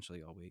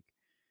 essentially all week.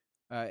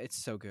 It's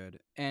so good,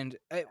 and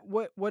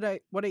what I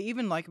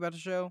even like about the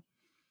show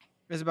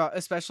is about,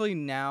 especially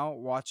now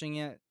watching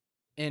it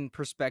in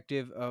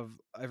perspective of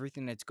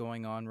everything that's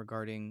going on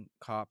regarding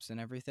cops and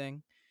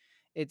everything.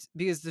 It's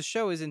because the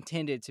show is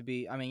intended to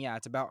be. I mean, yeah,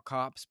 it's about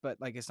cops, but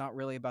like it's not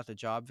really about the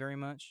job very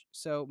much.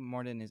 So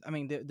more than is. I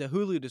mean, the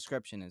Hulu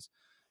description is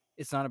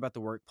it's not about the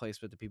workplace,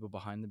 but the people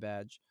behind the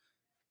badge.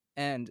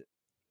 And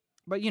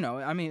but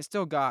I mean, it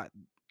still got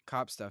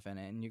cop stuff in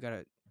it, and you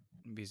gotta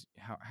be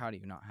how do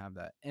you not have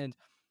that? And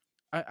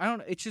I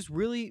don't. It's just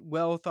really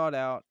well thought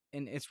out,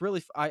 and it's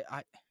really.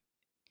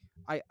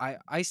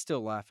 I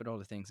still laugh at all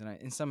the things, and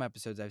in some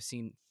episodes I've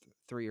seen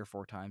 3 or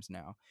 4 times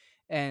now,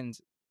 and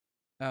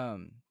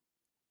um,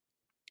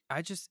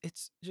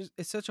 it's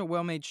such a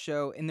well made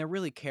show, and they're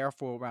really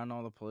careful around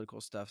all the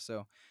political stuff.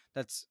 So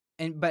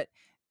but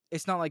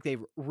it's not like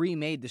they've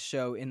remade the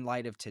show in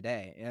light of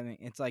today. I mean,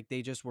 it's like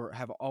they just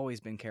have always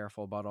been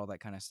careful about all that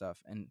kind of stuff,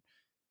 and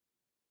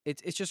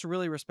it's just a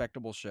really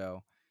respectable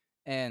show.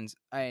 And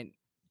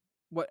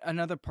what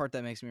another part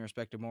that makes me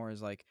respect it more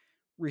is like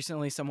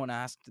recently someone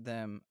asked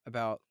them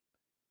about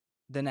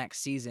the next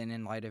season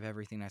in light of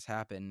everything that's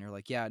happened. And they're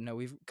like, yeah, no,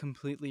 we've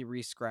completely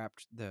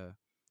re-scrapped the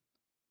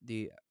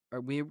or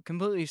we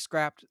completely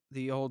scrapped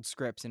the old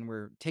scripts, and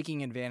we're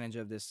taking advantage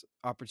of this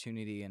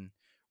opportunity and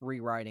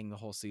rewriting the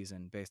whole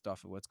season based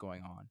off of what's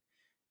going on.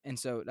 And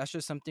so that's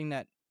just something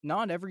that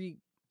not every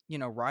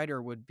writer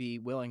would be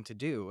willing to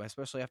do,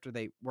 especially after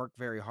they work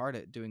very hard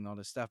at doing all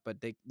this stuff. But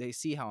they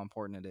see how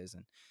important it is,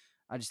 and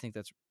I just think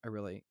that's a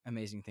really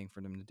amazing thing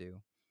for them to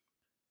do.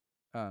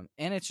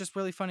 And it's just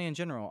really funny in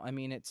general. I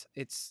mean, it's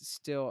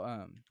still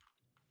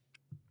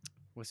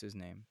what's his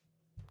name?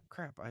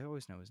 Crap, I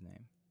always know his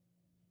name.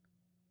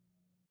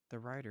 The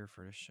writer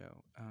for the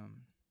show.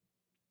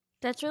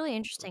 That's really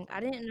interesting. I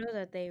didn't know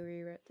that they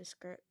rewrote the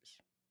scripts.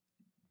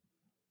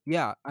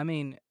 Yeah, I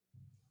mean,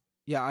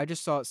 yeah, I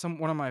just saw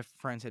one of my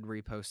friends had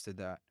reposted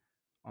that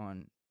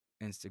on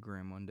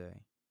Instagram one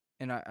day.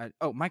 And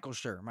oh, Michael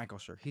Schur.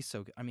 He's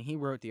so good. I mean, he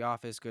wrote The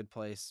Office, Good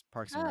Place,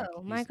 Parks and Rec.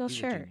 Oh, He's Michael he's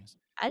a Schur. genius.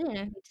 I didn't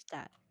know he did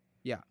that.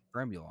 Yeah,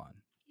 Brambulon.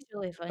 He's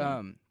really funny.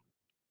 Um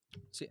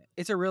so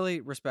it's a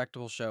really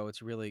respectable show.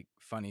 It's a really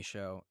funny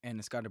show and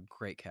it's got a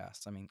great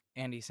cast. I mean,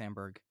 Andy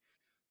Samberg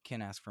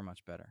can't ask for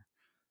much better.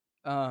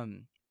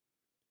 Um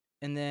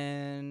and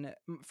then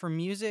for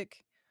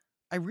music,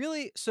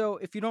 so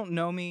if you don't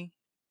know me,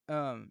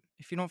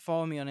 if you don't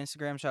follow me on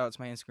Instagram, shout out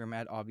to my Instagram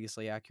at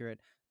obviously accurate.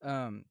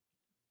 Um,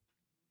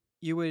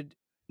 you would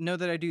know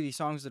that I do these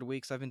songs of the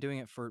week. So I've been doing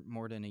it for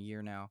more than a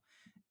year now,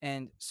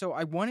 and so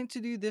I wanted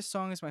to do this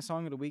song as my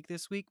song of the week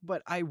this week,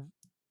 but I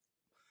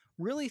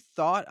really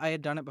thought I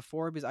had done it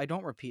before because I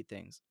don't repeat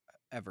things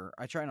ever.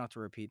 I try not to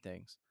repeat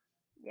things.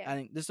 Yeah. I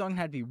think this song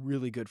had to be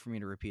really good for me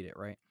to repeat it,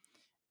 right?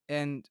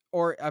 And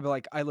or I'd be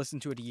like, I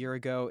listened to it a year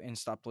ago and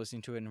stopped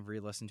listening to it and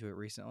re-listened to it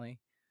recently.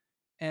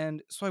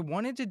 And so I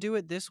wanted to do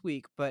it this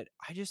week, but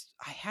I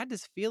had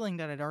this feeling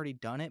that I'd already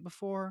done it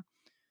before.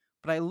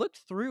 But I looked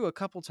through a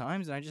couple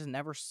times and I just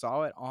never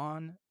saw it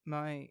on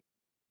my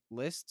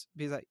list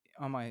because I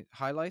on my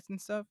highlights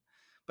and stuff.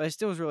 But I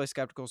still was really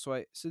skeptical.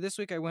 So this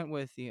week I went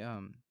with the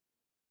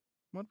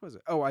what was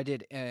it? Oh, I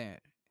did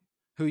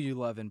Who You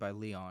Lovin' by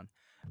Leon.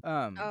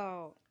 Um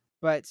Oh.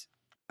 but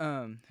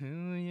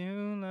Who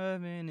You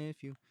Lovin'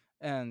 If You,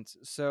 and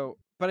so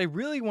but I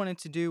really wanted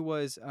to do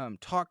was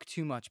Talk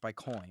Too Much by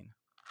Coin.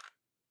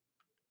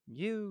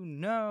 You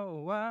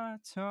know I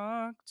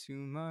talk too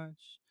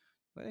much.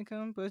 But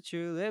come put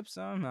your lips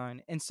on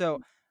mine. And so,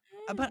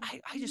 but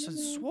I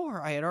just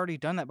swore I had already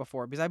done that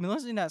before because I've been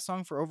listening to that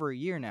song for over a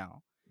year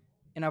now,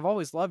 and I've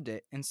always loved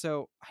it. And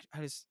so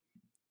I just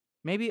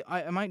maybe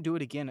I might do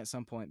it again at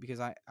some point because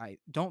I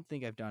don't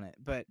think I've done it.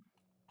 But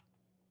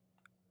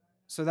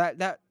so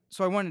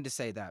so I wanted to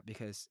say that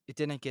because it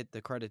didn't get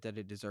the credit that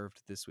it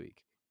deserved this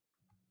week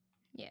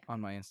Yeah.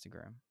 on my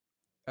Instagram.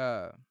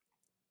 Uh,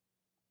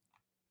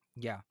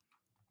 yeah.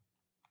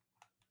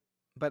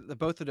 But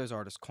both of those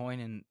artists,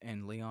 Coin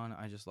and Leon,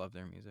 I just love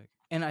their music.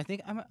 And I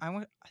think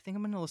I think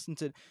I'm gonna listen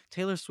to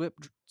Taylor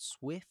Swift.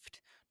 Swift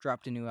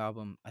dropped a new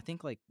album. I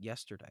think like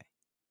yesterday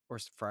or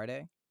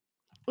Friday.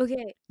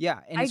 Okay. Yeah,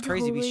 and I it's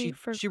crazy because totally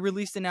forgot. she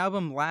released an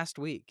album last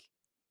week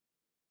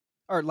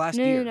or last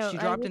No, no, year. no. She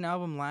dropped an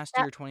album last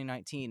That. year,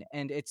 2019,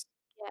 and it's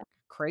Yeah.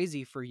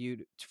 crazy for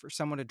for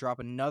someone to drop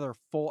another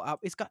full album.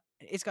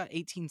 It's got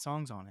 18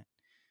 songs on it,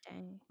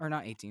 Dang. or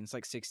not 18. It's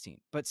like 16,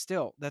 but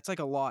still, that's like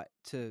a lot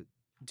to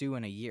do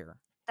in a year,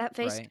 That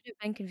face right? could have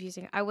been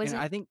confusing. And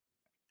I think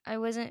I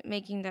wasn't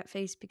making that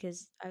face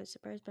because I was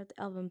surprised about the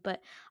album,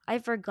 but I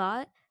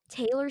forgot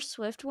Taylor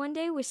Swift one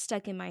day was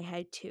stuck in my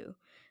head too.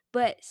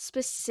 But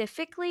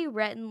specifically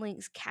Rhett and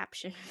Link's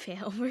caption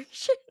fail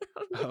version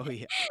of oh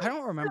it. yeah. I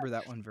don't remember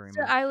that one very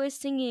So I much. was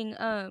singing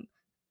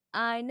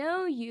I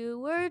know you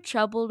were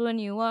troubled when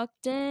you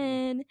walked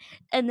in.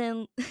 And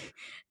then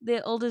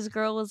the oldest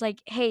girl was like,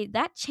 "Hey,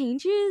 that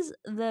changes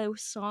the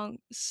song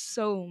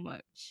so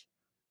much."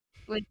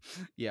 Like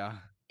Yeah.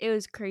 it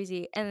was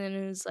crazy. And then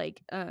it was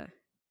like, don't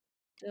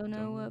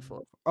know what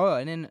for. Oh,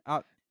 and then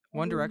One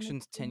Everyone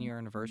Direction's is 10-year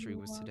when anniversary you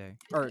was walk today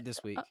or in.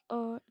 this week.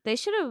 Uh-oh. They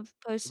should have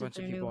A posted bunch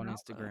of their new people on album.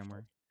 Instagram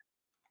were.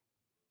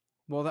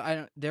 Well, I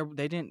don't,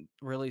 they didn't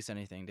release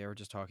anything. They were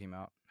just talking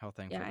about how Yeah,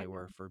 thankful I they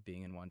were know. for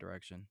being in One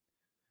Direction.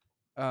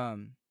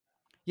 Um,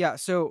 yeah.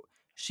 So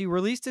she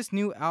released this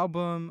new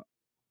album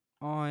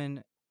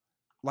on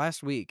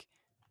last week,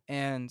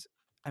 and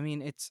I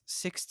mean it's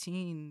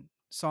 16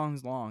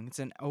 songs long. It's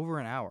an over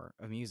an hour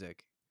of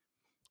music,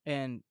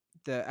 and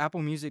the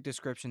Apple Music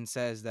description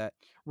says that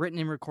written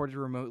and recorded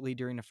remotely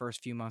during the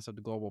first few months of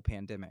the global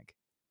pandemic.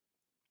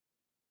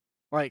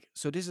 Like,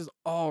 so this is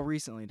all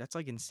recently. That's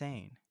like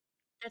insane.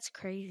 That's So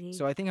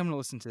crazy. I think I'm gonna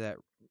listen to that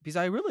because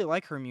I really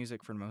like her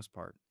music for the most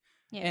part.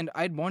 Yeah,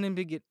 And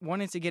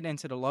wanted to get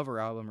into the Lover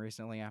album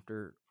recently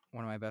after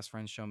one of my best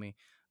friends showed me.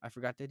 I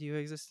forgot that you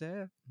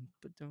existed.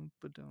 Ba-dum,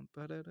 ba-dum,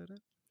 ba-da-da-da.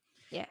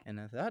 yeah, And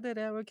I thought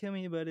that would kill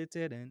me, but it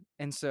didn't.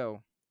 And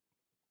so,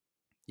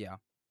 yeah, I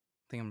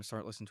think I'm gonna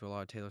start listening to a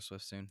lot of Taylor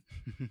Swift soon.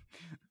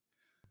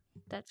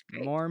 that's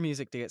great. More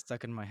music to get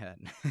stuck in my head.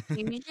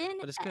 Fusion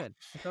But it's F. good.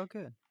 It felt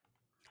good.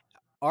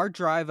 Our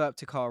drive up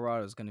to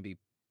Colorado is gonna be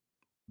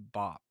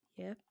bop.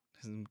 Yep.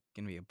 This is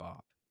gonna be a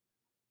bop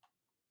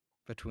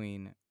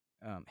between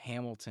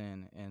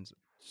Hamilton and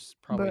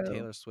probably Bro,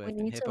 Taylor we Swift and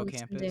need to listen to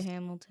Hippocampus.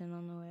 Hamilton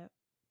on the way up.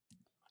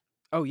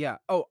 Oh yeah.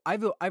 Oh, I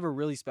have a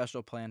really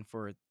special plan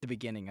for the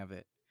beginning of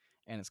it,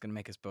 and it's gonna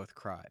make us both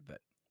cry, but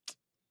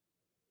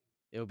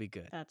it'll be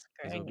good That's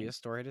because it'll be a great.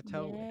 story to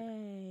tell later.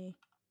 Yay.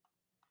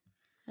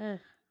 Ugh.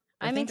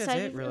 I I'm think that's it,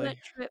 excited for really. that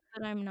trip,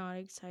 but I'm not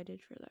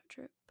excited for that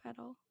trip at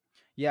all.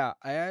 Yeah,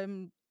 I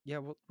am. Yeah,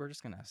 we're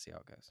just gonna see how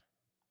it goes.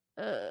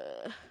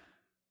 Uh,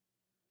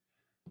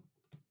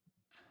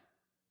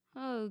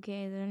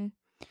 okay then.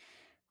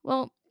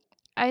 Well,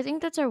 I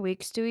think that's our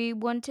weeks. Do we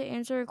want to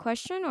answer a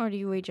question or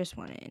do we just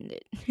want to end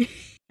it?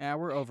 Yeah,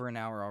 we're over an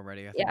hour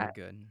already. I think Yeah. we're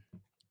good.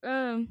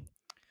 Um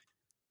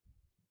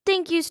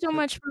Thank you so So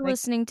much for thank.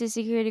 listening to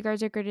Security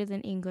Guards Are Greater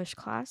Than English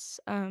class.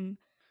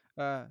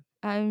 Uh,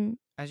 I'm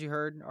as you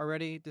heard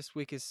already, this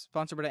week is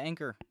sponsored by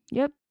Anchor.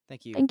 Yep.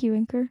 Thank you. Thank you,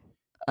 Anchor.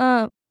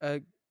 Uh Uh,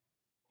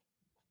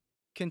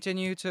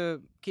 Continue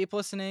to keep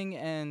listening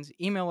and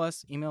email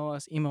us. We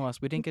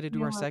didn't get to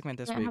do our email us. segment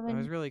We this didn't week. have I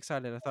was any. really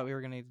excited. I thought we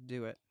were gonna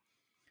do it.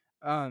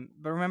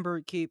 But remember,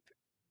 keep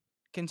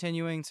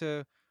continuing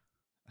to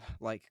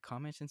like,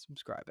 comment, and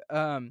subscribe.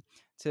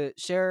 To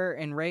share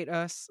and rate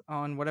us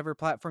on whatever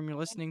platform you're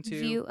listening to.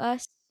 View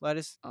us Let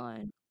us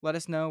on. let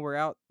us know we're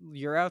out.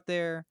 You're out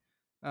there.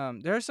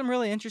 There are some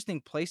really interesting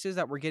places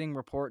that we're getting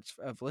reports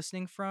of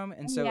listening from,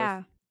 and so if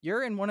Yeah.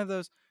 you're in one of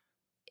those,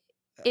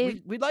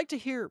 If we'd like to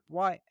hear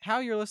how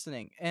you're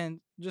listening,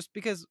 and just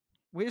because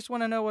we just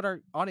want to know what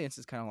our audience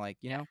is kind of like,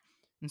 And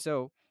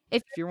so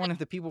if if you're one of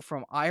the people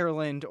from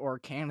Ireland or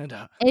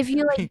Canada, if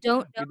you like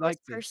don't know we'd us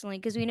like to. personally,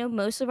 because we know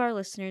most of our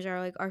listeners are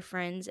like our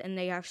friends and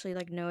they actually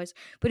like know us,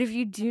 but if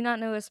you do not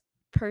know us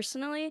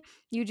personally,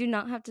 you do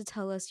not have to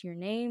tell us your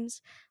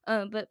names,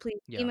 but please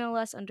Yeah, email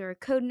us under a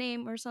code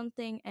name or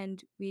something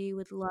and we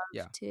would love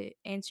yeah. to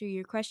answer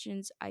your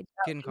questions. I doubt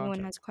Get in anyone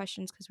contact. has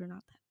questions because we're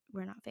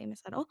not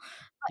famous at all,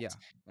 Yeah.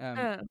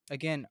 but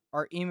Again,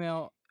 our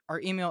email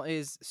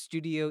is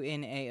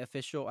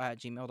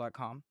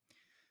studionaofficial@gmail.com.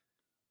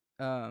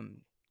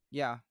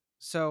 Yeah.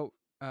 So,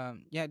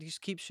 yeah,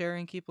 just keep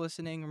sharing, keep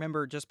listening.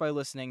 Remember, just by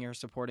listening, you're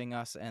supporting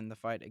us and the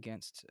fight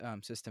against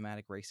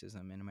systematic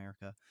racism in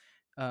America.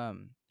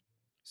 Um,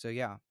 so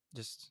yeah,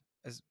 just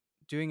as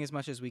doing as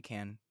much as we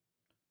can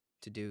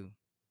to do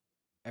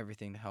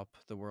everything to help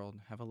the world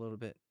have a little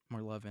bit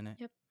more love in it,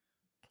 yep.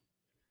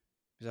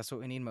 because that's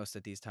what we need most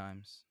at these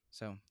times.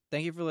 So,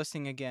 thank you for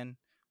listening again.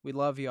 We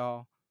love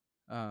y'all.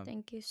 Um,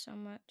 Thank you so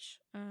much.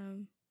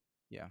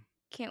 yeah.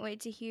 Can't wait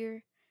to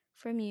hear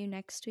from you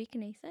next week,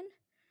 Nathan.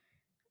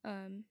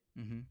 Um,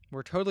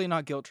 We're totally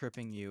not guilt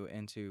tripping you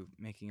into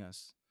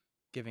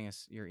giving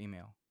us your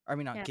email. I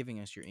mean, not yeah, giving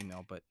us your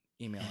email, but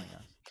emailing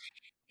us.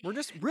 We're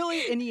just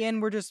really, in the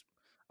end, we're just.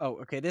 Oh,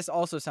 okay. This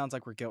also sounds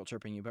like we're guilt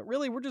tripping you, but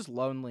really, we're just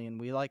lonely, and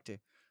we like to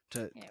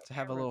yeah,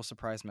 have a we're little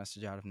surprise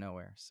message out of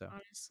nowhere. So.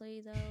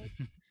 honestly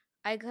though.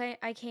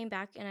 I came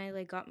back and I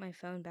like got my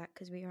phone back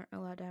because we aren't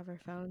allowed to have our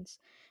phones,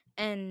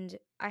 and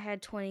I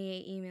had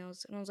 28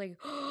 emails, and I was like,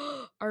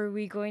 "Are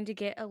we going to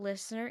get a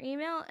listener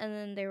email?" And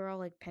then they were all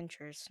like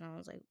Pinterest, and I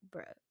was like,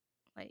 "Bro,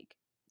 like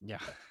Yeah.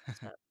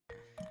 what's up?"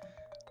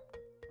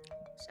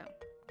 So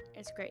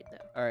it's great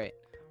though. All right.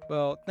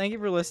 Well, thank you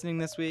for listening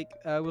this week.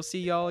 We'll see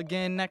y'all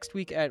again next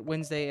week at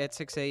Wednesday at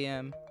 6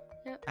 a.m.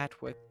 Yep,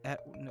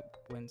 No,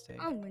 Wednesday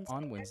on Wednesday.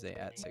 on Wednesday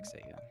at 6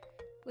 a.m.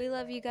 We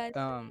love you guys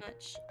so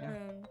much. Yeah.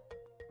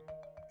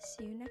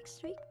 See you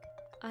next week.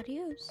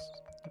 Adios.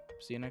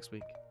 See you next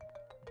week.